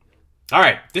 All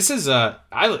right, this is a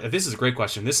great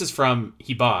question. This is from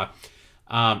Hiba,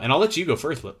 and I'll let you go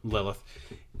first, Lilith.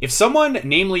 If someone,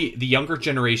 namely the younger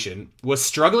generation, was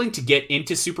struggling to get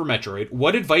into Super Metroid,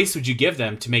 what advice would you give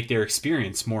them to make their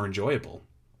experience more enjoyable?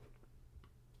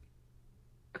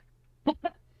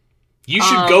 You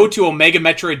should go to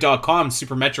OmegaMetroid.com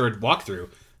Super Metroid walkthrough.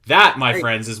 That, my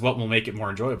friends, is what will make it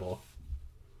more enjoyable.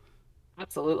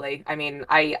 Absolutely. I mean,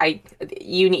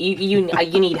 you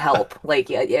need help.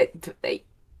 Like,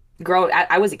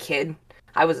 I was a kid.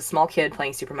 I was a small kid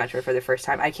playing Super Metroid for the first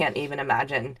time. I can't even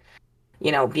imagine,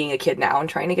 being a kid now and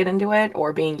trying to get into it,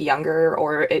 or being younger,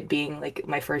 or it being like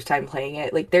my first time playing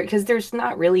it. Like because there's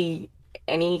not really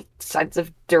any sense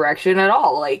of direction at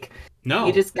all. Like, no,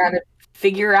 you just gotta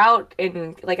figure out.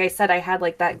 And like I said, I had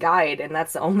like that guide, and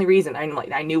that's the only reason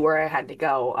I knew where I had to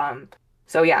go.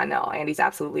 So yeah, no, Andy's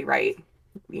absolutely right.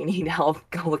 You need help.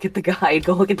 Go look at the guide.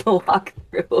 Go look at the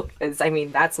walkthrough. Because I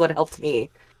mean, that's what helped me.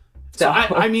 So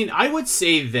I would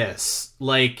say this,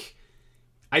 like,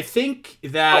 I think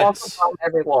that also bomb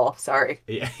every wall. Sorry.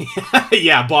 Yeah,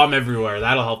 yeah, bomb everywhere.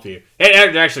 That'll help you.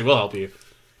 It actually will help you.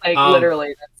 Like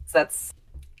literally, that's.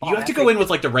 You have to go in with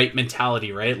like the right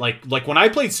mentality, right? Like when I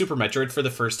played Super Metroid for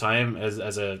the first time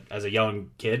as a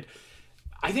young kid,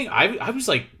 I think I was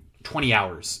like 20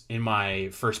 hours in my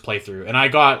first playthrough, and I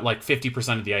got like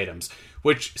 50% of the items,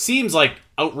 which seems like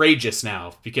outrageous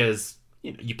now because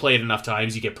you play it enough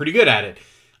times, you get pretty good at it.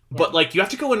 Yeah. But like you have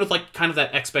to go in with like kind of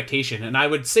that expectation, and I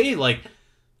would say like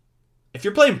if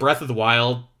you're playing Breath of the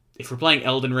Wild, if you're playing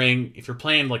Elden Ring, if you're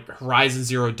playing like Horizon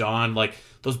Zero Dawn, like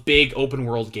those big open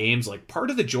world games, like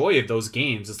part of the joy of those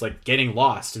games is like getting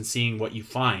lost and seeing what you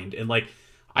find. And like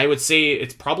I would say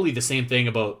it's probably the same thing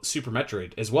about Super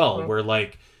Metroid as well, where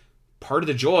like part of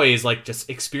the joy is like just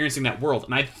experiencing that world.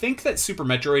 And I think that Super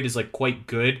Metroid is like quite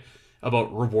good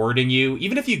about rewarding you,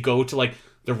 even if you go to like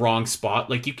the wrong spot.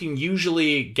 Like you can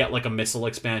usually get like a missile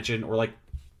expansion or like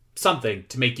something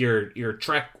to make your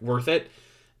trek worth it.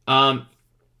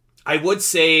 I would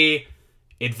say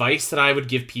advice that I would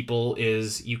give people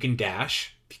is you can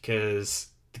dash, because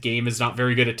the game is not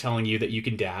very good at telling you that you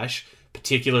can dash,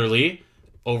 particularly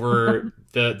over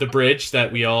the bridge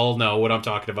that we all know what I'm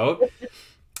talking about.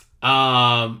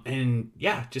 And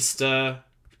yeah, just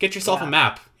get yourself a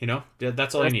map,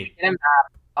 that's all you need. Get a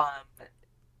map,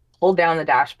 hold down the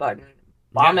dash button,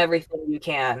 bomb everything you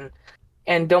can,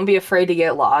 and don't be afraid to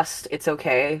get lost. It's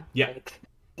okay. Yeah.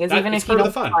 Because even if you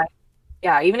don't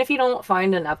even if you don't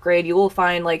find an upgrade, you will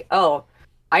find like, oh,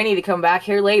 I need to come back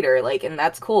here later, like, and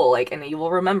that's cool, like, and you will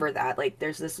remember that, like,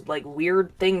 there's this like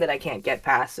weird thing that I can't get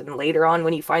past, and later on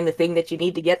when you find the thing that you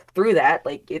need to get through that,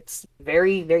 like, it's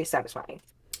very, very satisfying.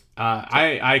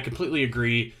 I completely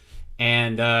agree,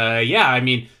 and yeah, I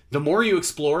mean, the more you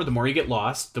explore, the more you get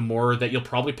lost, the more that you'll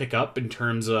probably pick up in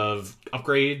terms of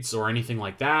upgrades or anything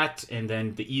like that, and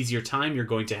then the easier time you're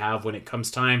going to have when it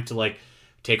comes time to like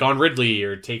take on Ridley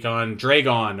or take on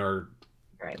Dragon or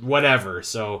whatever.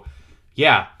 So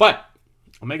yeah, but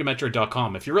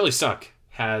OmegaMetroid.com, if you're really stuck,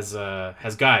 has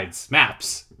guides,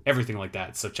 maps, everything like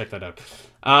that. So check that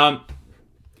out.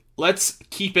 Let's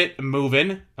keep it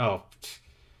moving. Oh,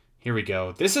 here we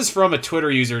go. This is from a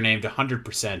Twitter user named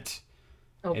 100%.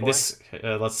 Oh, and boy. This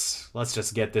let's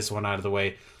just get this one out of the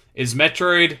way. Is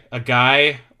Metroid a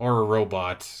guy or a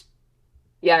robot?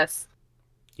 Yes.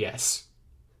 Yes.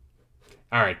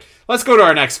 All right, let's go to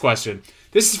our next question.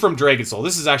 This is from Dragon Soul.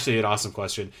 This is actually an awesome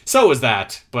question. So is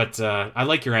that, but I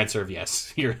like your answer of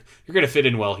yes. You're going to fit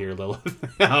in well here,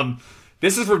 Lilith.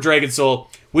 This is from Dragon Soul.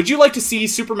 Would you like to see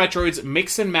Super Metroid's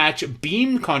mix and match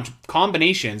beam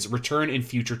combinations return in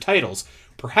future titles?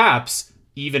 Perhaps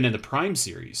even in the Prime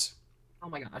series? Oh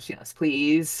my gosh, yes,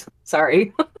 please.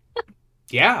 Sorry.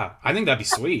 Yeah, I think that'd be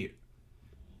sweet.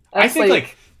 That's I think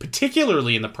like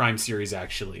particularly in the Prime series,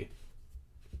 actually.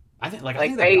 I think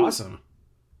that'd be awesome.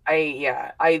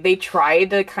 They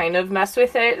tried to kind of mess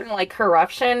with it and like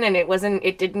corruption, and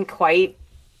it didn't quite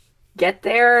get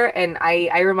there. And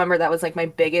I remember that was like my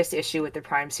biggest issue with the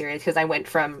Prime series, because I went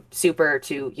from Super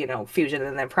to Fusion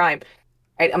and then Prime.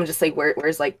 I'm just like,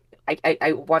 where's like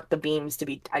I want the beams to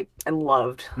be. I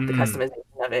loved the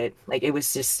customization of it. Like it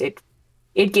was just it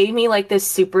gave me like this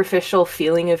superficial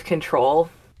feeling of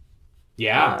control.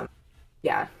 Yeah.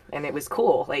 Yeah, and it was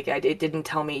cool. Like it didn't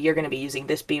tell me you're going to be using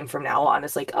this beam from now on.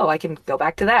 It's like, oh, I can go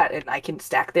back to that, and I can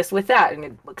stack this with that, and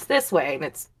it looks this way, and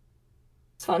it's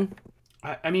fun.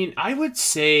 I mean, I would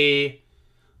say,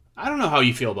 I don't know how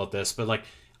you feel about this, but like,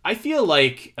 I feel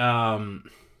like in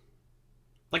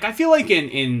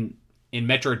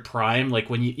Metroid Prime, like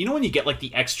when when you get like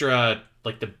the extra,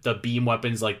 like the beam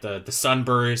weapons, like the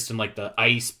sunburst and like the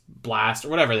ice blast or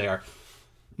whatever they are,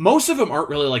 most of them aren't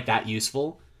really like that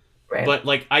useful. Right. But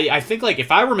like I think like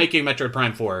if I were making Metroid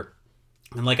Prime 4,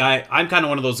 and like I'm kind of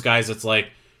one of those guys that's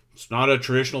like, it's not a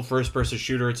traditional first person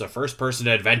shooter, it's a first person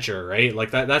adventure, right?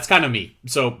 Like that's kind of me.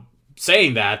 So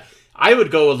saying that, I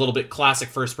would go a little bit classic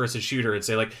first person shooter and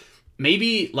say like,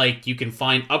 maybe like you can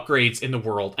find upgrades in the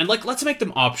world, and like let's make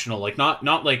them optional, like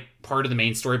not like part of the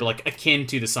main story, but like akin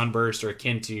to the sunburst or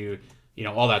akin to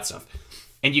all that stuff.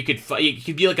 And you could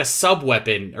be like a sub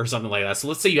weapon or something like that. So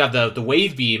let's say you have the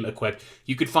wave beam equipped,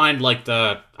 you could find like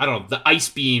the ice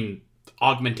beam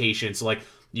augmentation. So like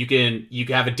you can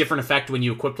have a different effect when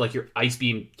you equip like your ice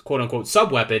beam quote unquote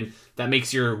sub weapon that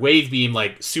makes your wave beam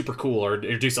like super cool or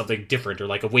do something different, or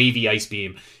like a wavy ice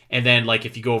beam. And then like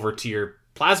if you go over to your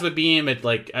plasma beam,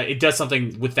 it does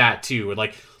something with that too, and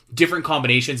like different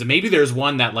combinations. And maybe there's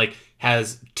one that like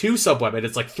has 2 sub weapons,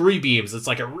 it's like 3 beams, it's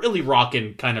like a really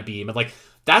rockin' kind of beam, and like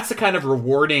that's the kind of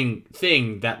rewarding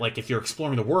thing that like if you're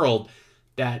exploring the world,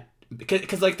 that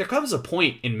because like there comes a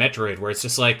point in Metroid where it's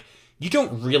just like you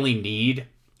don't really need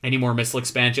any more missile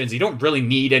expansions, you don't really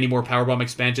need any more power bomb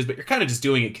expansions, but you're kind of just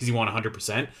doing it because you want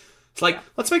 100%. It's like,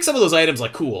 let's make some of those items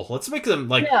like cool, let's make them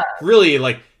like really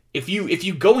like, if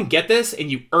you go and get this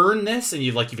and you earn this and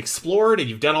you've explored and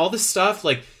you've done all this stuff,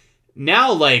 like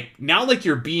now like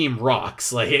your beam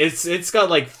rocks. Like it's got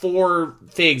like 4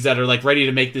 things that are like ready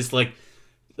to make this like,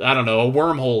 I don't know, a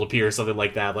wormhole appear or something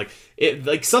like that. Like it,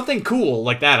 like something cool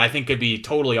like that I think could be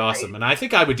totally awesome. And I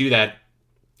think I would do that.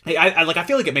 I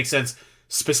feel like it makes sense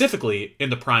specifically in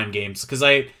the Prime games, because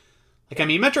I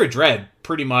mean Metroid Dread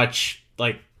pretty much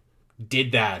like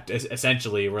did that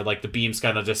essentially, where like the beams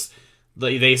kind of just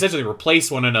they essentially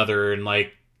replace one another, and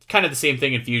like kind of the same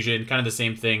thing in Fusion, kind of the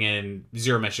same thing in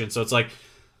Zero Mission. So it's like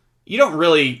you don't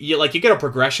really you get a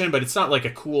progression, but it's not like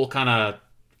a cool kind of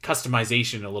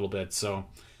customization a little bit. So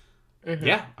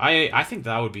yeah, I think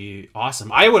that would be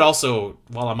awesome. I would also,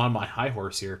 while I'm on my high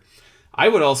horse here, I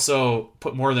would also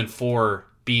put more than 4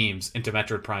 beams into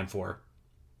Metroid Prime 4.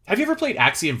 Have you ever played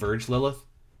Axiom Verge, Lilith?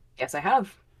 Yes, I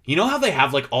have. You know how they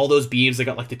have like all those beams? They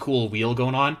got like the cool wheel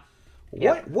going on.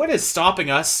 Yep. What is stopping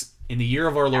us in the year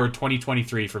of our Lord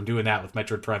 2023 from doing that with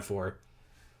Metroid Prime 4?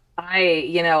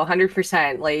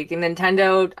 100%. Like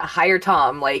Nintendo, hire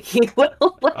Tom. Like he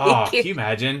will. Like, Oh, can you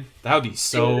imagine? That would be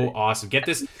so awesome. Get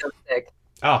this. so sick.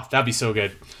 Oh, that'd be so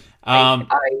good.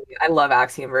 I love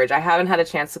Axiom Verge. I haven't had a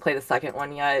chance to play the second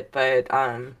one yet, but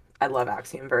I love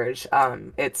Axiom Verge.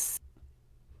 It's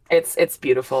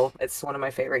beautiful. It's one of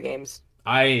my favorite games.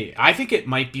 I think it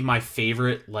might be my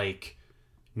favorite like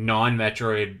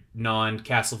non-Metroid,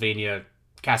 non-Castlevania,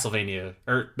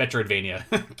 or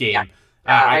Metroidvania game. Yeah.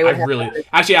 I really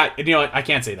actually you know what? I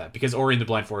can't say that because Ori and the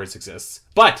Blind Forest exists,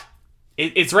 but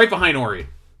it's right behind Ori.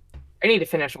 I need to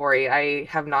finish Ori. I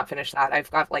have not finished that.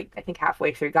 I've got like I think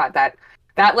halfway through. Got the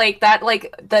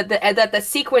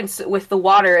sequence with the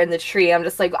water and the tree. I'm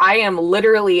just like I am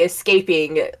literally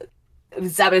escaping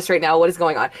Zebes right now. What is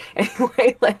going on?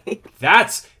 Anyway, like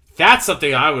That's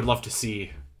something I would love to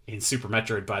see in Super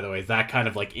Metroid. By the way, that kind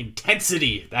of like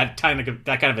intensity, that kind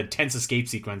of intense escape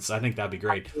sequence. I think that'd be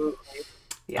great.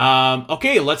 Yeah.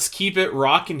 Okay, let's keep it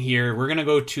rocking here. We're gonna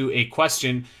go to a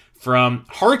question from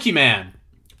Harkyman,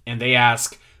 and they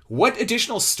ask, "What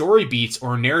additional story beats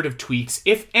or narrative tweaks,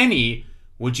 if any,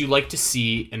 would you like to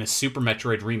see in a Super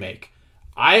Metroid remake?"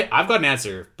 I've got an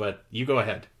answer, but you go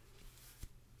ahead.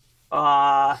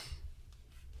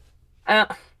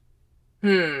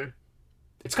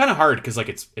 It's kind of hard because like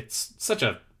it's such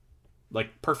a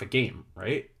like perfect game,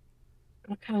 right?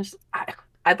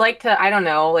 I'd like to, I don't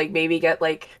know, like maybe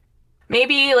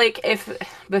like if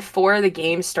before the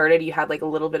game started you had like a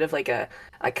little bit of like a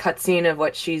cutscene of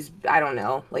what she's, I don't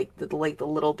know, like the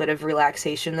little bit of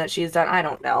relaxation that she's done. I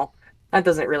don't know. That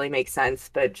doesn't really make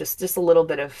sense, but just a little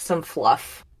bit of some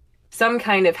fluff. Some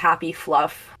kind of happy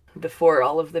fluff before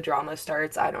all of the drama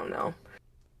starts. I don't know.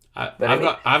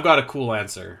 I've got a cool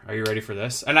answer. Are you ready for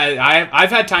this? And I've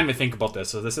had time to think about this,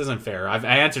 so this isn't fair. I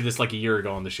answered this like a year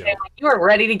ago on the show. You were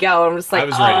ready to go. I'm just like, I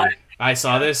was ready. I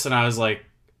saw this and I was like,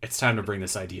 it's time to bring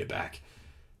this idea back.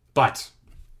 But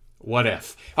what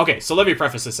if? Okay, so let me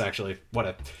preface this actually. What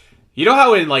if? You know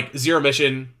how in like Zero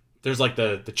Mission, there's like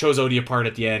the Chozodia part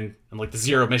at the end, and like the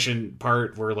Zero Mission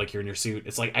part where like you're in your suit.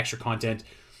 It's like extra content.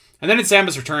 And then in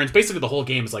Samus Returns, basically the whole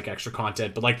game is like extra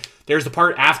content. But like there's the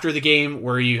part after the game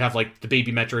where you have like the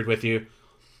baby Metroid with you.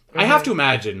 Mm-hmm. I have to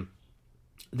imagine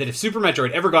that if Super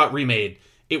Metroid ever got remade,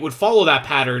 it would follow that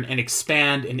pattern and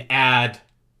expand and add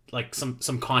like some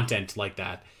content like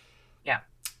that. Yeah.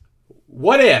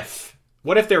 What if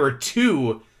there were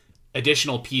 2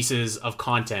 additional pieces of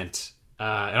content? And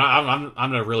I'm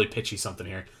gonna really pitch you something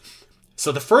here.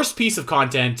 So the first piece of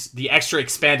content, the extra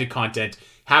expanded content,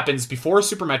 happens before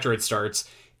Super Metroid starts,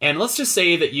 and let's just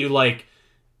say that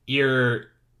you're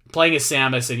playing as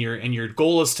Samus, and your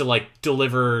goal is to like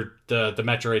deliver the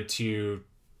Metroid to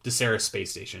the Ceres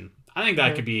space station. I think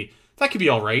that could be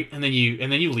all right, and then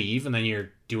you leave, and then you're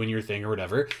doing your thing or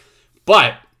whatever.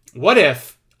 But what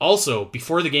if also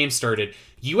before the game started,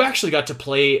 you actually got to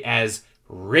play as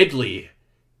Ridley,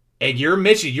 and you're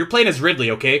playing as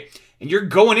Ridley, okay? And you're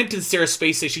going into the Ceres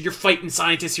space station, you're fighting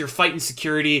scientists, you're fighting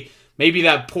security. Maybe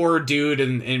that poor dude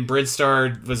in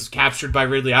Brinstar was captured by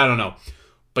Ridley. I don't know.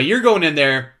 But you're going in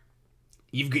there.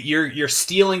 You're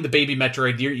stealing the baby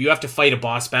Metroid. You have to fight a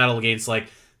boss battle against like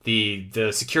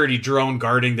the security drone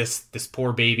guarding this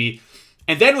poor baby.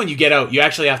 And then when you get out, you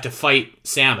actually have to fight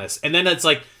Samus. And then it's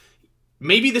like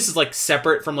maybe this is like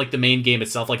separate from like the main game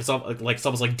itself. Like it's almost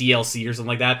like DLC or something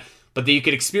like that. But then you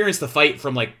could experience the fight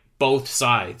from like both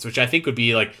sides, which I think would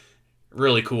be like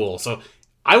really cool. So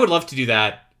I would love to do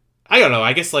that. I don't know.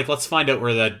 I guess like let's find out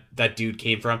where that dude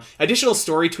came from. Additional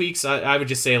story tweaks. I would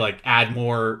just say like add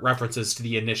more references to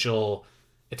the initial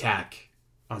attack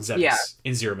on Zebes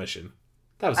in Zero Mission.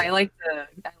 That was. I like the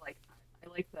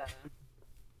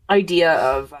idea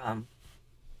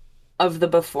of the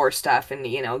before stuff and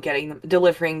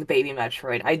delivering the baby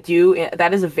Metroid. I do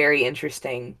that is a very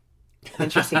interesting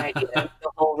idea. The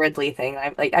whole Ridley thing.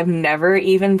 I've never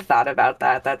even thought about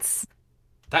that. That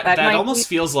might almost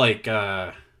be, feels like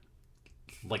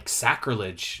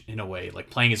sacrilege in a way,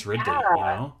 like playing as Ridley, you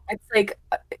know? it's like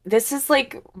this is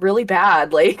like really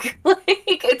bad. Like like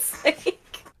it's like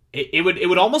It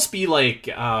would almost be like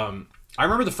I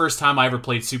remember the first time I ever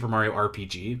played Super Mario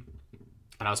RPG,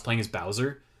 and I was playing as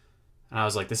Bowser, and I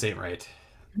was like, this ain't right.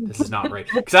 This is not right.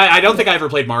 Because I don't think I ever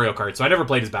played Mario Kart, so I never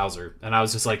played as Bowser. And I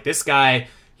was just like, this guy,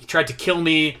 he tried to kill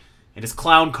me in his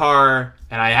clown car,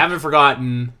 and I haven't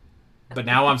forgotten, but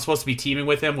now I'm supposed to be teaming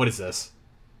with him? What is this?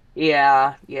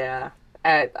 yeah, yeah.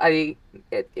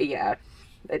 Yeah.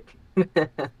 It,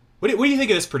 What do you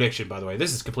think of this prediction, by the way?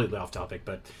 This is completely off topic,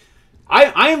 but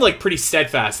I am like pretty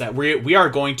steadfast that we are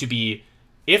going to be,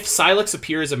 if Silex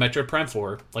appears in Metroid Prime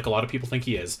 4, like a lot of people think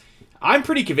he is, I'm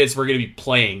pretty convinced we're going to be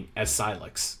playing as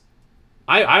Silex.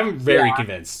 I'm very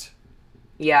convinced.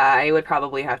 Yeah, I would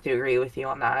probably have to agree with you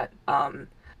on that.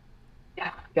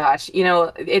 Yeah, gosh,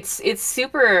 it's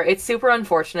super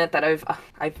unfortunate that I've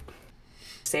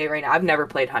say it right now, I've never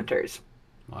played Hunters.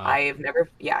 Wow. I've never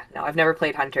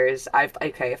played Hunters. I've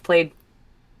played.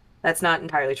 That's not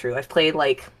entirely true. I've played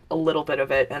like a little bit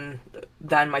of it, and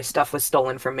then my stuff was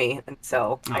stolen from me, and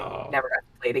so I never got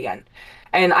to play it again.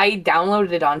 And I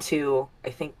downloaded it onto,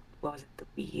 I think, what was it, the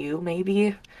Wii U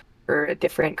maybe, or a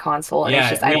different console. And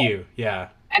Yeah, it's just, Wii U. Yeah.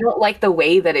 I don't like the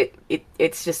way that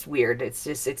it's just weird.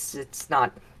 It's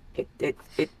not the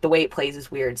way it plays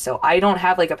is weird. So I don't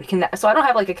have like a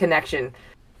connection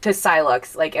to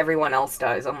Silex like everyone else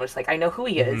does. I'm just like, I know who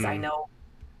he is. I know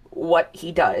what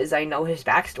he does. I know his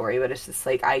backstory, but it's just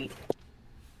like I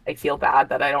feel bad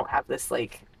that I don't have this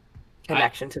like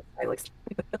connection to Silex.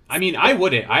 I mean, I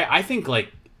wouldn't. I think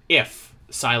like if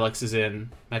Silex is in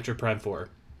Metroid Prime 4,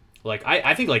 like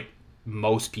I think like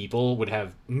most people would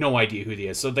have no idea who he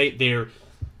is. So they're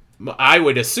I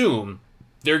would assume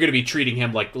they're going to be treating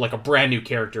him like a brand new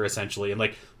character essentially, and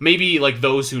like maybe like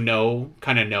those who know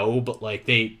kind of know, but like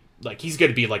he's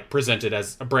going to be like presented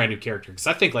as a brand new character, because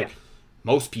I think like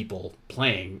most people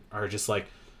playing are just like,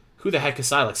 who the heck is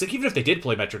Silex? Like even if they did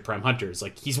play Metroid Prime Hunters,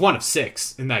 like he's one of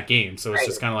 6 in that game, so it's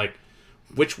just kind of like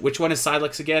which one is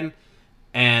Silex again?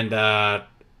 And yeah,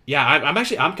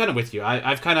 I'm kind of with you.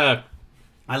 I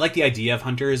like the idea of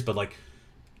Hunters, but like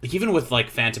even with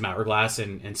like Phantom Hourglass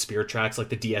and Spirit Tracks, like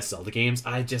the DS Zelda games,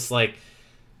 I just like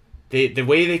the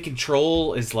way they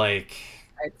control is like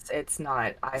it's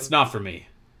not for me.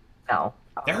 No.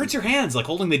 It hurts your hands, like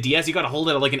holding the DS. You got to hold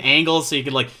it at like an angle so you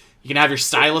can have your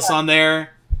stylus on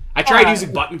there. I tried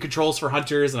using button controls for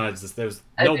Hunters, and there was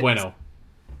no bueno.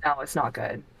 No, it's not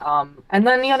good. And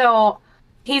then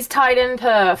he's tied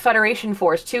into Federation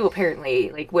Force too, apparently,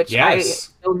 like which I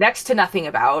know next to nothing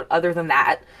about other than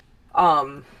that.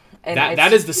 And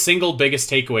that is the single biggest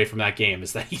takeaway from that game,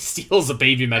 is that he steals a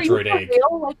baby Metroid egg.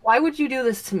 Like, why would you do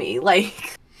this to me?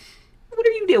 Like, what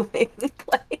are you doing?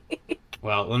 Like,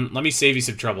 well, let me save you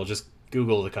some trouble. Just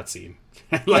Google the cutscene.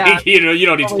 Like, you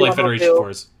don't need to play Federation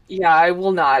Force. Yeah, I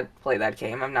will not play that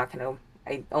game. I'm not gonna.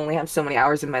 I only have so many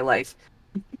hours in my life.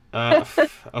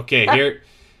 Okay,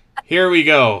 here we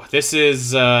go. This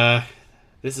is a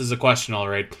question, all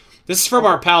right. This is from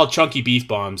our pal Chunky Beef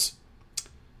Bombs.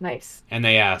 Nice. And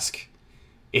they ask,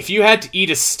 if you had to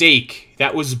eat a steak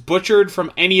that was butchered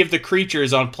from any of the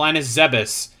creatures on planet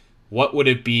Zebes, what would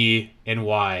it be and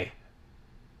why?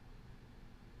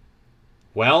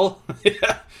 Well,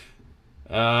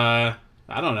 I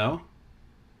don't know.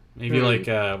 Maybe like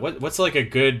what's like a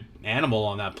good animal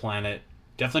on that planet?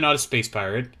 Definitely not a space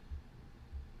pirate.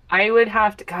 I would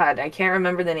have to. God, I can't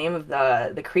remember the name of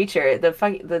the creature. The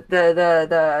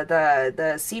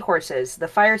seahorses, the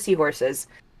fire seahorses.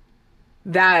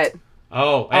 That.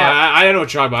 Oh, I don't know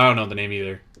what you're talking about. I don't know the name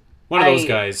either. One of those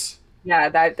guys. Yeah,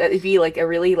 that'd be like a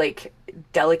really like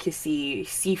delicacy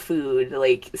seafood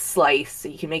like slice. So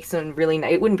you can make some really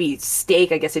nice. It wouldn't be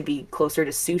steak. I guess it'd be closer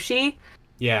to sushi.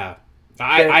 Yeah,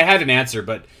 I had an answer,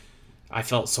 but I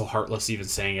felt so heartless even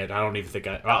saying it. I don't even think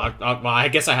well, I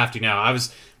guess I have to now.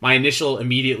 My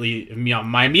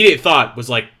immediate thought was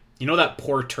like, that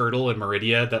poor turtle in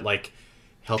Meridia that like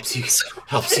helps you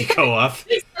go up.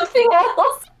 Something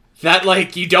else. That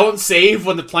like you don't save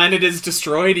when the planet is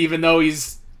destroyed, even though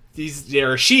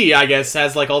she, I guess,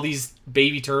 has like all these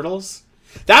baby turtles.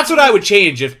 That's what I would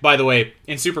change if, by the way,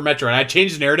 in Super Metroid, I'd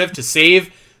change the narrative to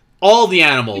save all the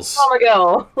animals.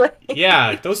 Oh my god.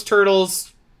 Yeah, those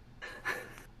turtles.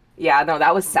 Yeah, no,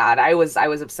 that was sad. I was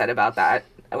upset about that.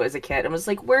 I was a kid. I was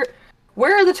like, where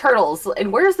where are the turtles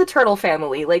and where's the turtle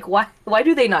family? Like, why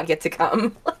do they not get to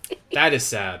come? That is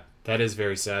sad. That is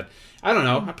very sad. I don't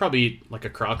know. I'd probably eat like a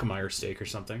Crocomire steak or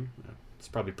something. It's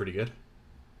probably pretty good.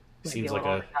 Seems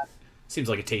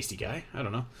like a tasty guy. I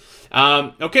don't know.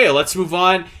 Okay, let's move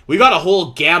on. We got a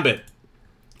whole gambit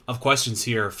of questions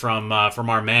here from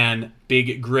our man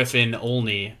Big Griffin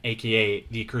Olney, aka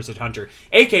the Accursed Hunter,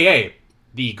 aka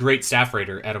the great staff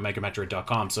writer at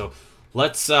OmegaMetroid.com. So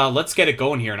let's get it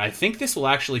going here, and I think this will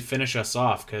actually finish us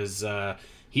off because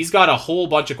he's got a whole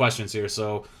bunch of questions here.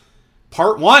 So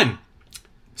part 1.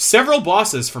 Several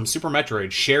bosses from Super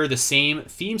Metroid share the same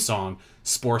theme song: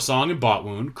 Spore Song and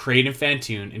Botwoon, Kraid and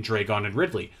Phantoon, and Dragon and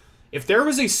Ridley. If there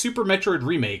was a Super Metroid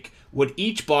remake, would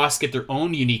each boss get their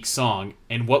own unique song,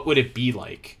 and what would it be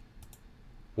like?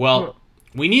 Well,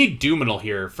 we need Doominal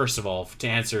here, first of all, to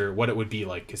answer what it would be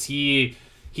like, because he's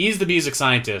the music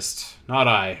scientist, not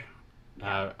I.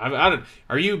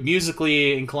 Are you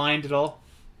musically inclined at all?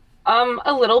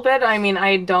 A little bit. I mean,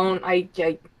 I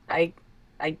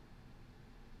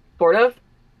sort of.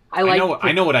 I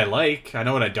know what I like. I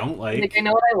know what I don't like. Like, I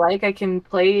know what I like. I can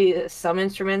play some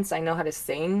instruments. I know how to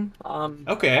sing.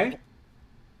 Okay.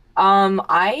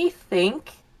 I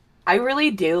think I really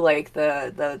do like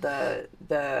the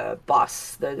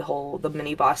boss, the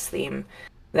mini boss theme.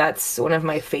 That's one of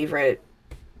my favorite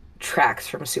tracks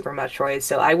from Super Metroid.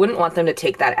 So I wouldn't want them to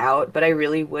take that out, but I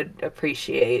really would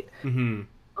appreciate a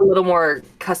little more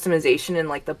customization in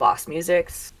like the boss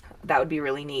musics. That would be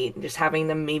really neat. Just having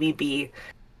them maybe be.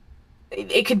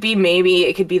 It could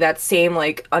be that same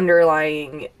like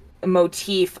underlying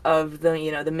motif of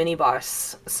the mini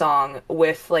boss song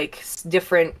with like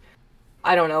different,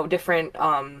 I don't know, different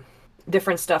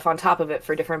stuff on top of it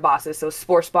for different bosses. So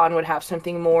Spore Spawn would have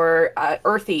something more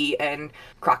earthy, and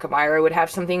Crocomire would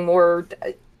have something more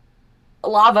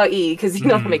lava-y, because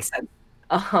that makes sense.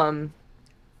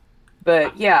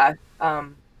 But yeah,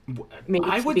 maybe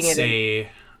I would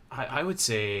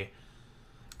say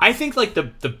I think like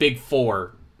the big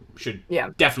four should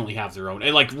definitely have their own.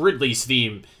 And like Ridley's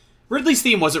theme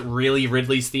wasn't really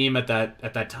Ridley's theme at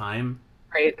that time.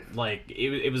 Right. Like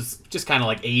it was just kind of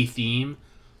like a theme.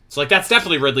 So like that's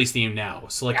definitely Ridley's theme now.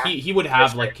 So like he would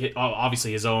have like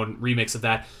obviously his own remix of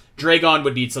that. Dragon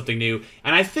would need something new,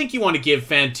 and I think you want to give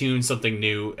Phantoon something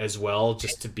new as well,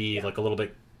 just to be like a little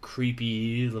bit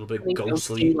creepy, a little bit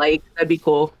ghostly. Like, that'd be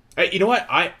cool. You know what?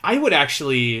 I would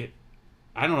actually.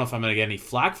 I don't know if I'm gonna get any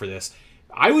flack for this.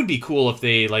 I would be cool if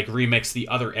they like remixed the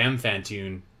other M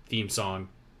Phantoon theme song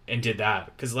and did that,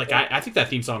 because like I think that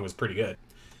theme song was pretty good.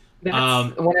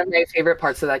 That's one of my favorite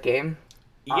parts of that game.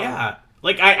 Yeah.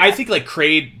 I think like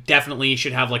Kraid definitely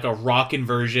should have like a rockin'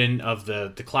 version of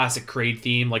the classic Kraid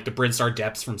theme, like the Brinstar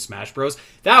Depths from Smash Bros.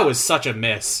 That was such a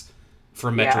miss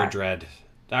for Metroid Dread.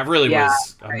 That really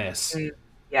was a miss.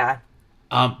 Yeah.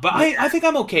 But I think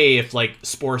I'm okay if like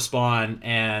Spore Spawn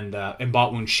and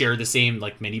Botwoon share the same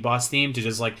like mini boss theme, to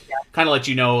just like kind of let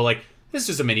you know like this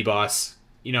is a mini boss.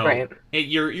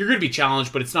 You're gonna be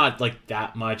challenged, but it's not like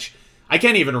that much. I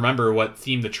can't even remember what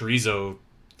theme the Chorizo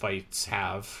fights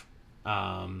have.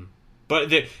 But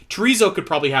the Chorizo could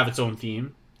probably have its own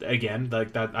theme again.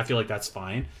 Like that, I feel like that's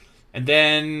fine. And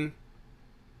then,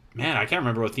 man, I can't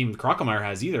remember what theme Crocomire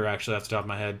has either. Actually, off the top of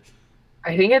my head,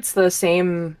 I think it's the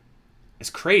same. It's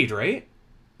Kraid, right?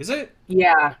 Is it?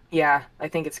 Yeah. I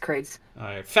think it's Kraid's.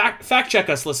 Fact check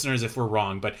us, listeners, if we're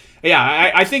wrong. But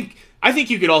yeah, I think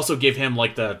you could also give him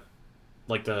like the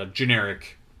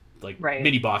generic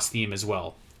mini boss theme as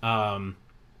well. So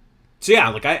yeah,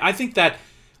 like I think that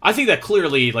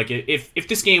clearly, like if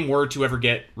this game were to ever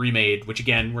get remade, which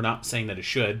again we're not saying that it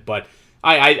should, but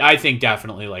I think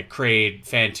definitely like Kraid,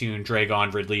 Phantoon,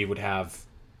 Dragon, Ridley would have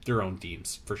their own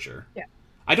themes for sure. Yeah.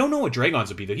 I don't know what Dragon's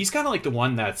would be though. He's kind of like the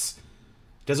one that's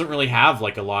doesn't really have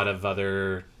like a lot of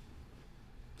other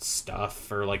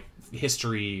stuff or like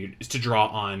history to draw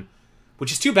on,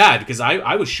 which is too bad, because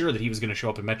I was sure that he was going to show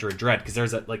up in Metroid Dread, because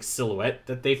there's that like silhouette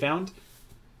that they found.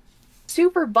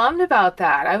 Super bummed about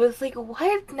that. I was like,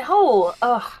 what? No.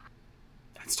 Ugh.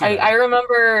 That's too bad. I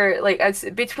remember like it's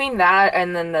between that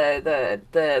and then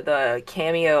the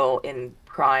cameo in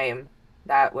Prime.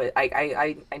 That was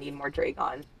I need more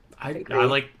Dragon.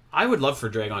 I would love for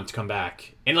Dragon to come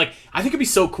back, and like I think it'd be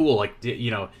so cool. Like you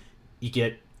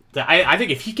get I think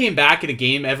if he came back in a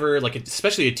game ever, like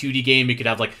especially a 2D game, you could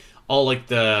have like all like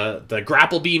the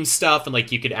grapple beam stuff, and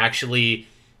like you could actually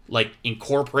like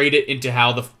incorporate it into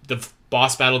how the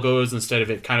boss battle goes, instead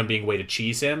of it kind of being a way to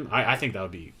cheese him. I think that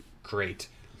would be great.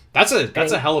 That's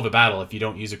a hell of a battle if you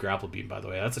don't use a grapple beam, by the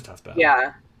way. That's a tough battle.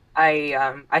 Yeah.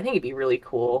 I think it'd be really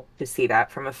cool to see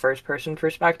that from a first person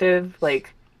perspective,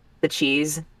 like the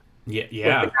cheese. Yeah, with the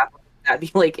yeah. grapple. That'd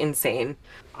be like insane.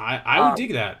 I would Um,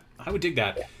 dig that. I would dig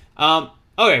that.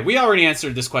 Okay, we already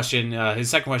answered this question. His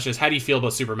second question is, how do you feel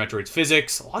about Super Metroid's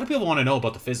physics? A lot of people want to know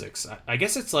about the physics. I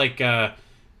guess it's like, I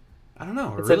don't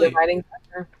know. it's a Really, dividing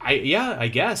factor. I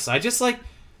guess. I just like,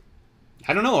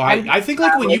 I don't know. I'm I think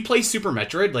like when like, you play Super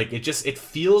Metroid, like it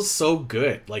feels so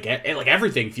good. Like like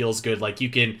everything feels good. Like you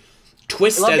can I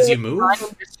twist love as it you when time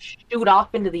move. just shoot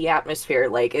off into the atmosphere.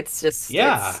 Like it's just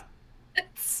Yeah.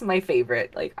 it's my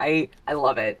favorite. Like I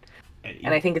love it.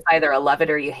 And I think it's either a love it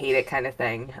or you hate it kind of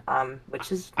thing.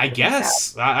 Which is I really sad.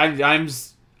 guess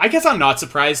I guess I'm not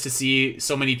surprised to see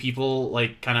so many people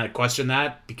like kind of question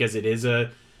that because it is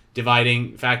a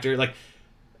dividing factor. Like,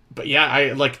 but yeah,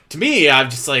 I like to me, I'm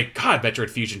just like, God, Metroid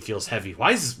Fusion feels heavy.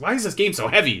 Why is this game so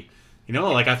heavy? You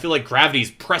know, like I feel like gravity's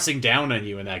pressing down on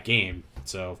you in that game.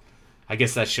 So, I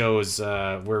guess that shows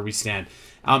where we stand.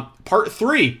 Part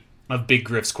three of Big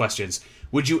Griff's questions.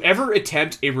 Would you ever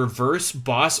attempt a reverse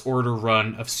boss order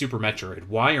run of Super Metroid?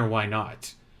 Why or why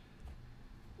not?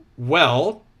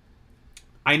 Well,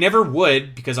 I never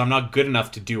would because I'm not good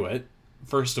enough to do it.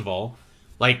 First of all,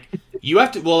 like you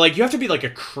have to be like a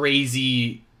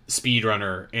crazy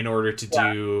speedrunner in order to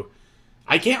do.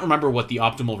 I can't remember what the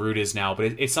optimal route is now, but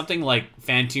it's something like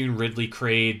Phantoon, Ridley,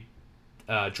 Kraid,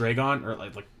 Dragon, or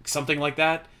like something like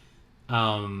that.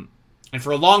 And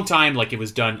for a long time, like it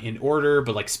was done in order,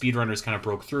 but like speedrunners kind of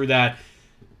broke through that.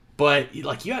 But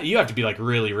like you have to be like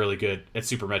really really good at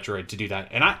Super Metroid to do that.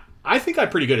 And I think I'm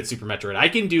pretty good at Super Metroid. I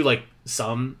can do like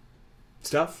some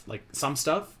stuff,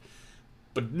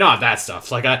 but not that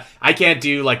stuff. Like I can't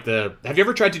do like the. Have you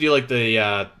ever tried to do like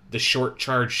the short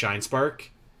charge Shine Spark?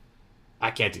 I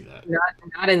can't do that.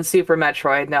 Not in Super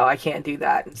Metroid. No, I can't do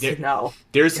that. There, No.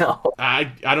 there's No. I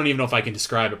don't even know if I can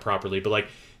describe it properly, but like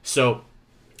so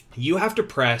you have to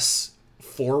press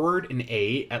forward and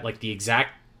A at like the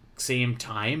exact same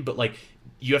time, but like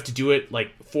you have to do it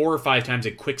like 4 or 5 times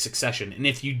in quick succession. And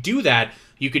if you do that,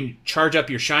 you can charge up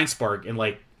your Shine Spark in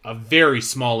like a very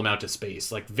small amount of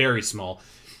space, like very small.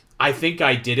 I think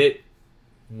I did it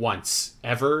once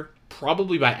ever,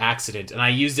 probably by accident, and I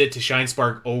used it to Shine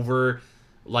Spark over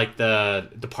like the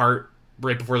part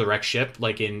right before the wreck ship,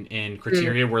 like in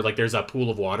Criteria, where like there's a pool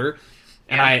of water,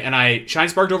 and I Shine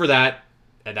Sparked over that,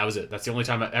 and that was it. That's the only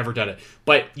time I've ever done it.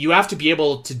 But you have to be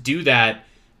able to do that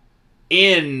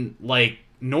in like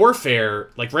Norfair,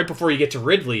 like right before you get to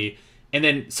Ridley, and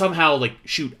then somehow like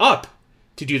shoot up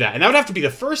to do that, and that would have to be the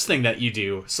first thing that you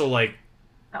do. So like,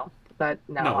 No. But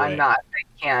no, no way. I'm not.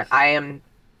 I can't. I am.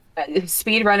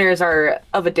 Speedrunners are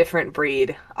of a different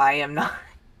breed. I am not.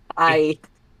 I.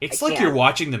 It's I like can't. you're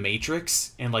watching The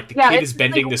Matrix, and like the Yeah, kid it's is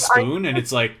bending like, the spoon, and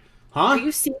it's like, are huh?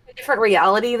 you seeing a different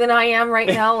reality than I am right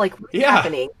now? Like, what's Yeah.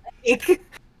 happening? Like,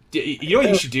 You know what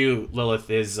you should do, Lilith,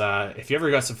 is if you ever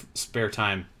got some spare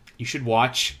time, you should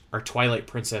watch our Twilight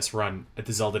Princess run at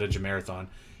the Zelda Ninja Marathon.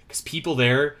 Because people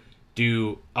there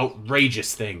do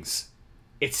outrageous things.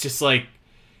 It's just like,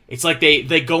 it's like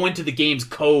they go into the game's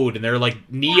code and they're like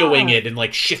neoing Yeah. it and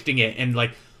like shifting it, and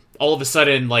like all of a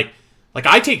sudden like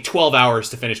I take 12 hours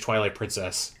to finish Twilight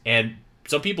Princess, and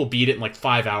some people beat it in like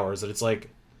 5 hours, and it's like,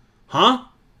 huh?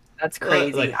 That's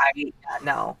crazy. like-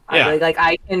 No. Yeah.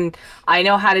 I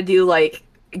know how to do like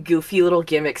goofy little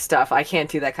gimmick stuff. I can't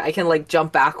do that. I can like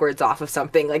jump backwards off of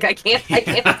something. Like I can't.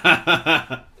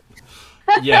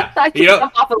 Yeah. I can You know,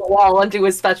 jump off of the wall onto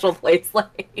a special place.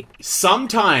 Like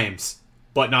sometimes,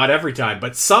 but not every time,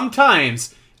 but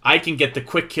sometimes I can get the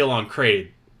quick kill on Kraid.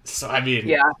 So I mean,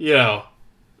 Yeah. you know,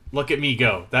 look at me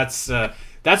go. That's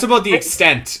about the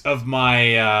extent of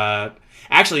my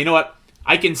actually, you know what?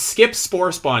 I can skip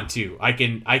Spore Spawn too. I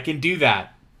can do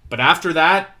that. But after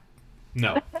that,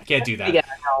 no, I can't do that. yeah,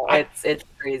 no, I- it's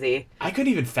crazy. I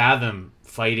couldn't even fathom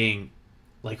fighting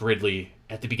like Ridley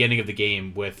at the beginning of the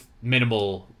game with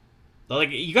minimal. Like,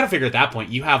 you gotta figure at that point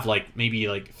you have like maybe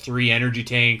like 3 energy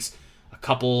tanks, a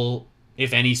couple,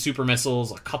 if any, super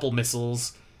missiles, a couple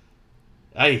missiles.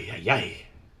 I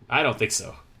don't think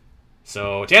so.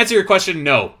 So to answer your question,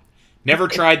 no, never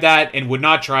tried that and would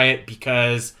not try it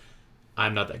because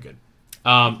I'm not that good.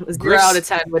 0 Griff's- out of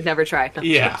 10 would never try. No,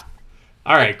 yeah.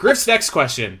 All right, Griff's next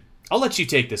question. I'll let you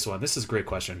take this one. This is a great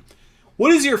question.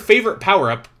 What is your favorite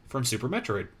power-up from Super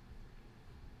Metroid?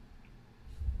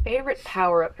 favorite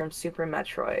power up from Super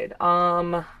Metroid.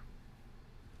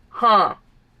 Huh.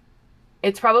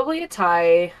 It's probably a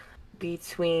tie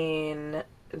between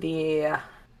the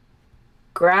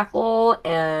grapple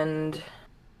and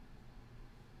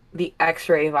the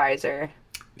X-ray visor.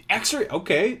 The X-ray.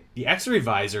 Okay, the X-ray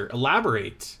visor.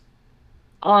 Elaborate.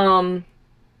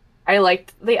 I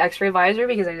liked the X-ray visor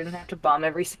because I didn't have to bomb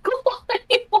every single one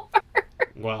anymore.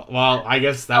 Well, I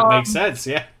guess that makes sense.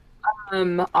 Yeah.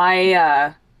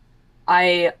 I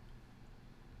I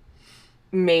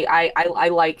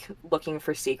like looking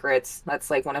for secrets. That's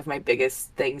like one of my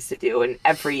biggest things to do. And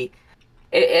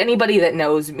anybody that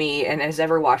knows me and has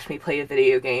ever watched me play a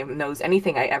video game knows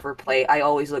anything I ever play, I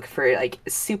always look for like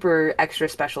super extra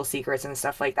special secrets and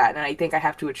stuff like that. And I think I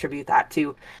have to attribute that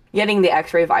to getting the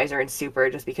X-ray visor in Super,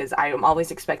 just because I am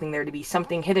always expecting there to be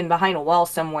something hidden behind a wall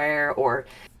somewhere, or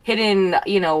hidden,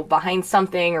 behind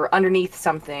something or underneath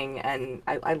something. And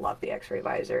I love the X-ray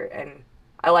visor, and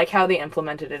I like how they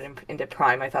implemented it into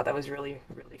Prime. I thought that was really,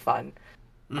 really fun.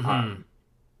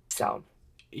 So.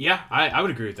 Yeah, I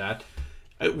would agree with that.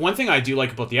 One thing I do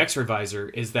like about the X-ray visor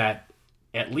is that,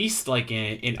 at least like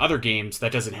in other games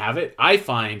that doesn't have it, I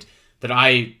find that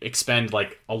I expend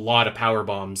like a lot of power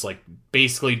bombs, like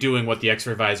basically doing what the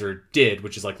X-ray visor did,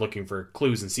 which is like looking for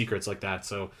clues and secrets like that.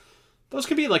 So those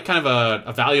can be like kind of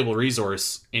a valuable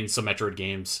resource in some Metroid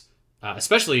games,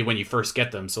 especially when you first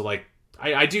get them. So like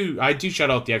I do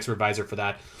shout out the X-ray visor for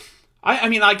that. I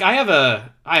mean, like I have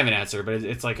an answer, but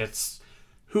it's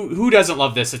who doesn't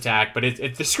love this attack? But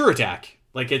it's the screw attack.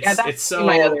 Like it's so.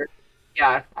 I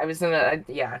was gonna.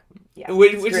 Yeah.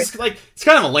 Which is like, it's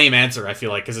kind of a lame answer, I feel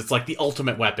like, because it's like the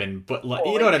ultimate weapon. But like,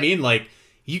 you know what I mean? Like,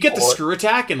 you get the screw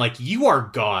attack, and like you are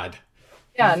God.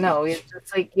 Yeah, no, it's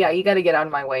like, yeah, you got to get out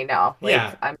of my way now. Like,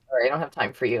 yeah, I'm sorry, I don't have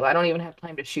time for you. I don't even have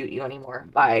time to shoot you anymore.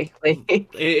 Bye.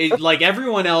 Like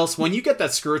everyone else, when you get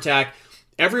that screw attack,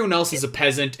 everyone else is a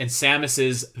peasant, and Samus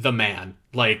is the man.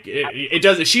 Like it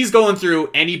does. She's going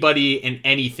through anybody and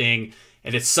anything.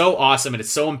 And it's so awesome, and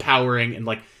it's so empowering, and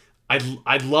like I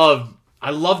love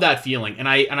that feeling, and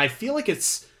I feel like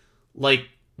it's like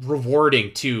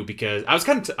rewarding too, because I was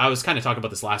kind of talking about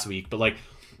this last week, but like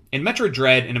in Metroid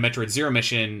Dread and a Metroid Zero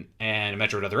Mission and a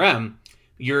Metroid Other M,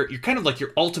 you're kind of like,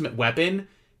 your ultimate weapon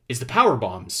is the power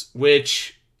bombs,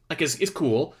 which like is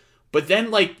cool, but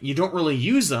then like you don't really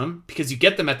use them because you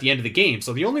get them at the end of the game.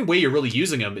 So the only way you're really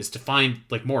using them is to find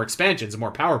like more expansions and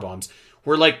more power bombs.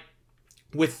 Where like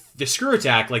with the screw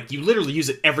attack, like you literally use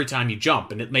it every time you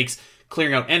jump, and it makes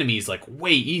clearing out enemies like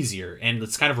way easier, and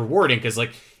it's kind of rewarding because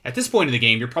like at this point in the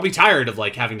game you're probably tired of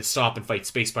like having to stop and fight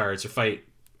space pirates or fight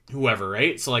whoever,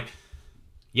 right? So like,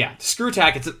 yeah, the screw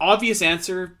attack, it's an obvious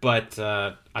answer, but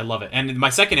I love it. And my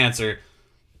second answer,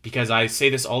 because I say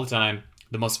this all the time,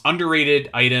 the most underrated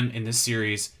item in this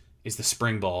series is the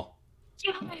spring ball.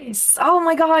 Yes. Oh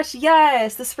my gosh,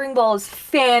 yes. The spring ball is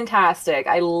fantastic.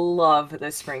 I love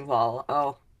the spring ball.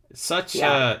 Oh. Such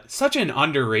an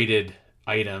underrated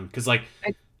item, cuz like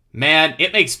man,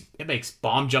 it makes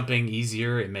bomb jumping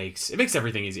easier. It makes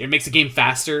everything easier. It makes the game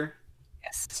faster.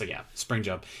 Yes. So yeah, spring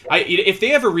jump. If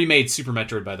they ever remade Super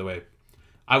Metroid, by the way,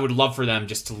 I would love for them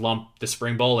just to lump the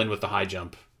spring ball in with the high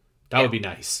jump. That would be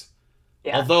nice.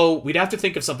 Yeah. Although we'd have to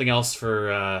think of something else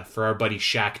for our buddy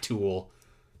Shaq Tool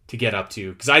to get up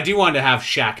to, because I do want to have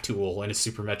Shaq Tool in a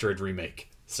Super Metroid remake.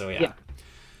 So yeah.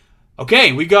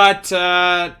 Okay, we got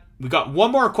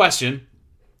one more question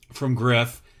from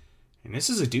Griff, and this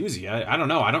is a doozy. I don't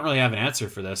know. I don't really have an answer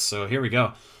for this, so here we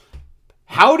go.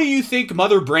 How do you think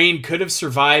Mother Brain could have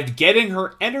survived getting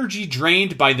her energy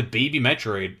drained by the baby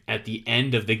Metroid at the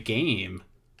end of the game?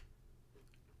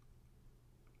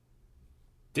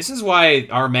 This is why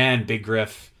our man Big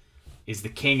Griff is the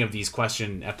king of these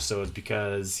question episodes,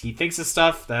 because he thinks of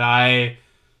stuff that I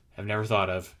have never thought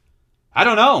of. I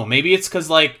don't know. Maybe it's because,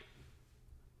 like,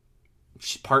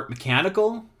 she's part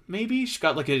mechanical, maybe? She's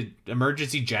got, like, an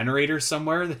emergency generator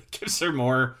somewhere that gives her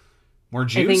more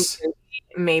juice. I think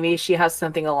maybe she has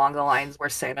something along the lines where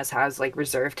Samus has, like,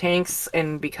 reserve tanks,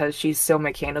 and because she's so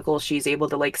mechanical, she's able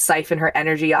to, like, siphon her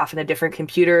energy off into different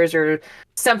computers or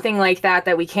something like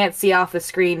that we can't see off the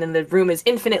screen, and the room is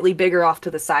infinitely bigger off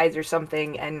to the sides or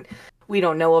something, and we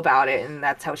don't know about it, and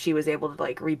that's how she was able to,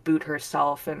 like, reboot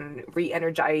herself and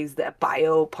re-energize the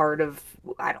bio part of...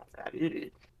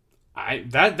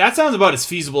 That sounds about as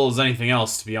feasible as anything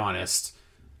else, to be honest.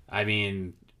 I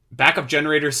mean, backup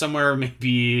generator somewhere,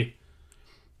 maybe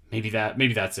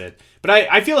that's it. But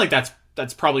I feel like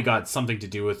that's probably got something to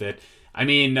do with it. I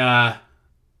mean,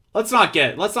 let's not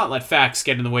let facts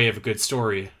get in the way of a good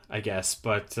story, I guess.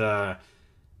 But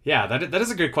yeah, that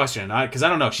is a good question, because I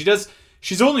don't know.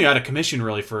 She's only out of commission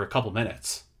really for a couple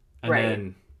minutes,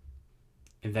 and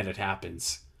then it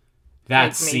happens. That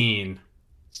like scene.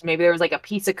 Maybe there was like a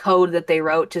piece of code that they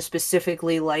wrote to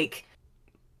specifically like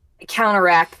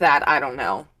counteract that. I don't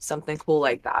know, something cool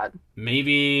like that.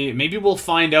 Maybe we'll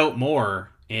find out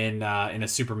more in a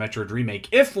Super Metroid remake,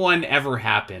 if one ever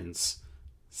happens.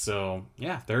 So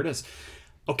yeah, there it is.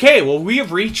 Okay, well, we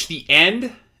have reached the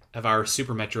end of our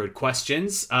Super Metroid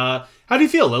questions. How do you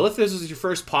feel, Lilith? This was your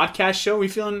first podcast show. We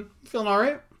feeling all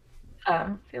right?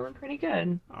 Feeling pretty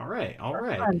good. All right.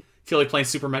 Feel like playing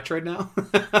Super Metroid now?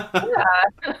 Yeah.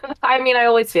 I mean, I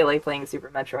always feel like playing Super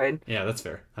Metroid. Yeah, that's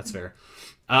fair.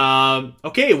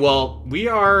 Okay, well,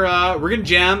 we're gonna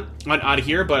jam on out of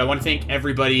here, but I want to thank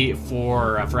everybody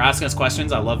for asking us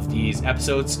questions. I love these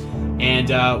episodes, and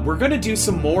we're gonna do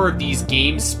some more of these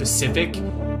game specific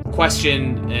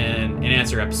question and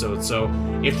answer episodes. So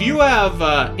if you have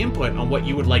input on what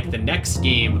you would like the next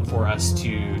game for us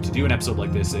to do an episode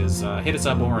like this is, hit us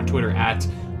up over on Twitter at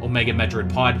Omega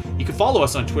Metroid Pod. You can follow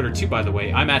us on Twitter too, by the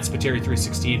way. I'm at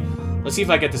Spiteri316. Let's see if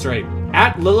I get this right.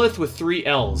 At Lilith with 3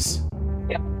 L's.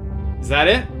 Yep. Is that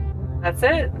it? That's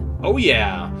it. Oh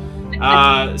yeah.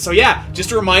 So yeah,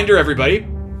 just a reminder, everybody.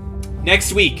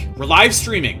 Next week, we're live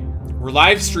streaming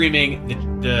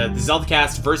the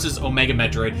ZeldaCast versus Omega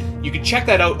Metroid. You can check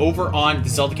that out over on the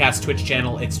ZeldaCast Twitch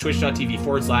channel. It's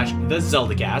twitch.tv/the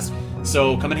ZeldaCast.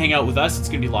 So come and hang out with us. It's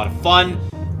going to be a lot of fun.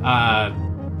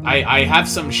 I have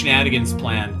some shenanigans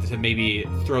planned to maybe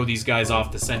throw these guys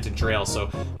off the scent and trail.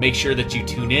 So make sure that you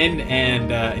tune in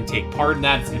and take part in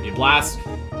that. It's going to be a blast.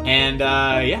 And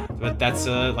yeah, but that's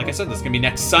like I said, that's going to be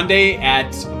next Sunday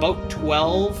at about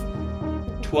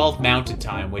 12 Mountain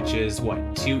Time, which is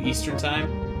what, 2 Eastern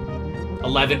Time,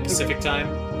 11 Pacific Time,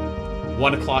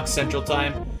 1 o'clock Central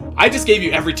Time. I just gave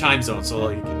you every time zone, so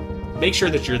like, make sure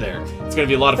that you're there. It's going to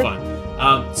be a lot of fun.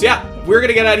 So yeah, we're going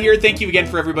to get out of here. Thank you again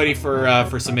for everybody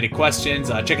for submitting questions.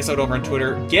 Check us out over on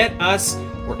Twitter. Get us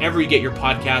wherever you get your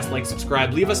podcast. Like,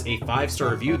 subscribe, leave us a 5-star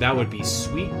review. That would be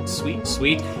sweet.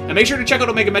 And make sure to check out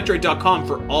OmegaMetroid.com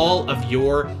for all of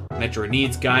your Metroid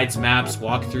needs, guides, maps,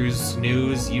 walkthroughs,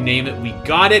 news, you name it, we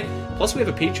got it. Plus, we have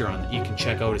a Patreon that you can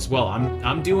check out as well.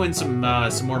 I'm doing some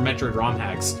more Metroid ROM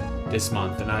hacks this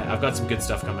month, and I've got some good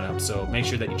stuff coming up, so make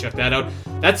sure that you check that out.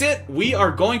 That's it. We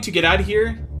are going to get out of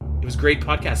here. It was great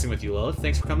podcasting with you, Lilith.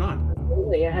 Thanks for coming on.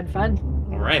 Absolutely, I had fun.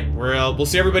 All right, we'll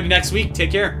see everybody next week.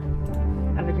 Take care.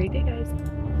 Have a great day, guys.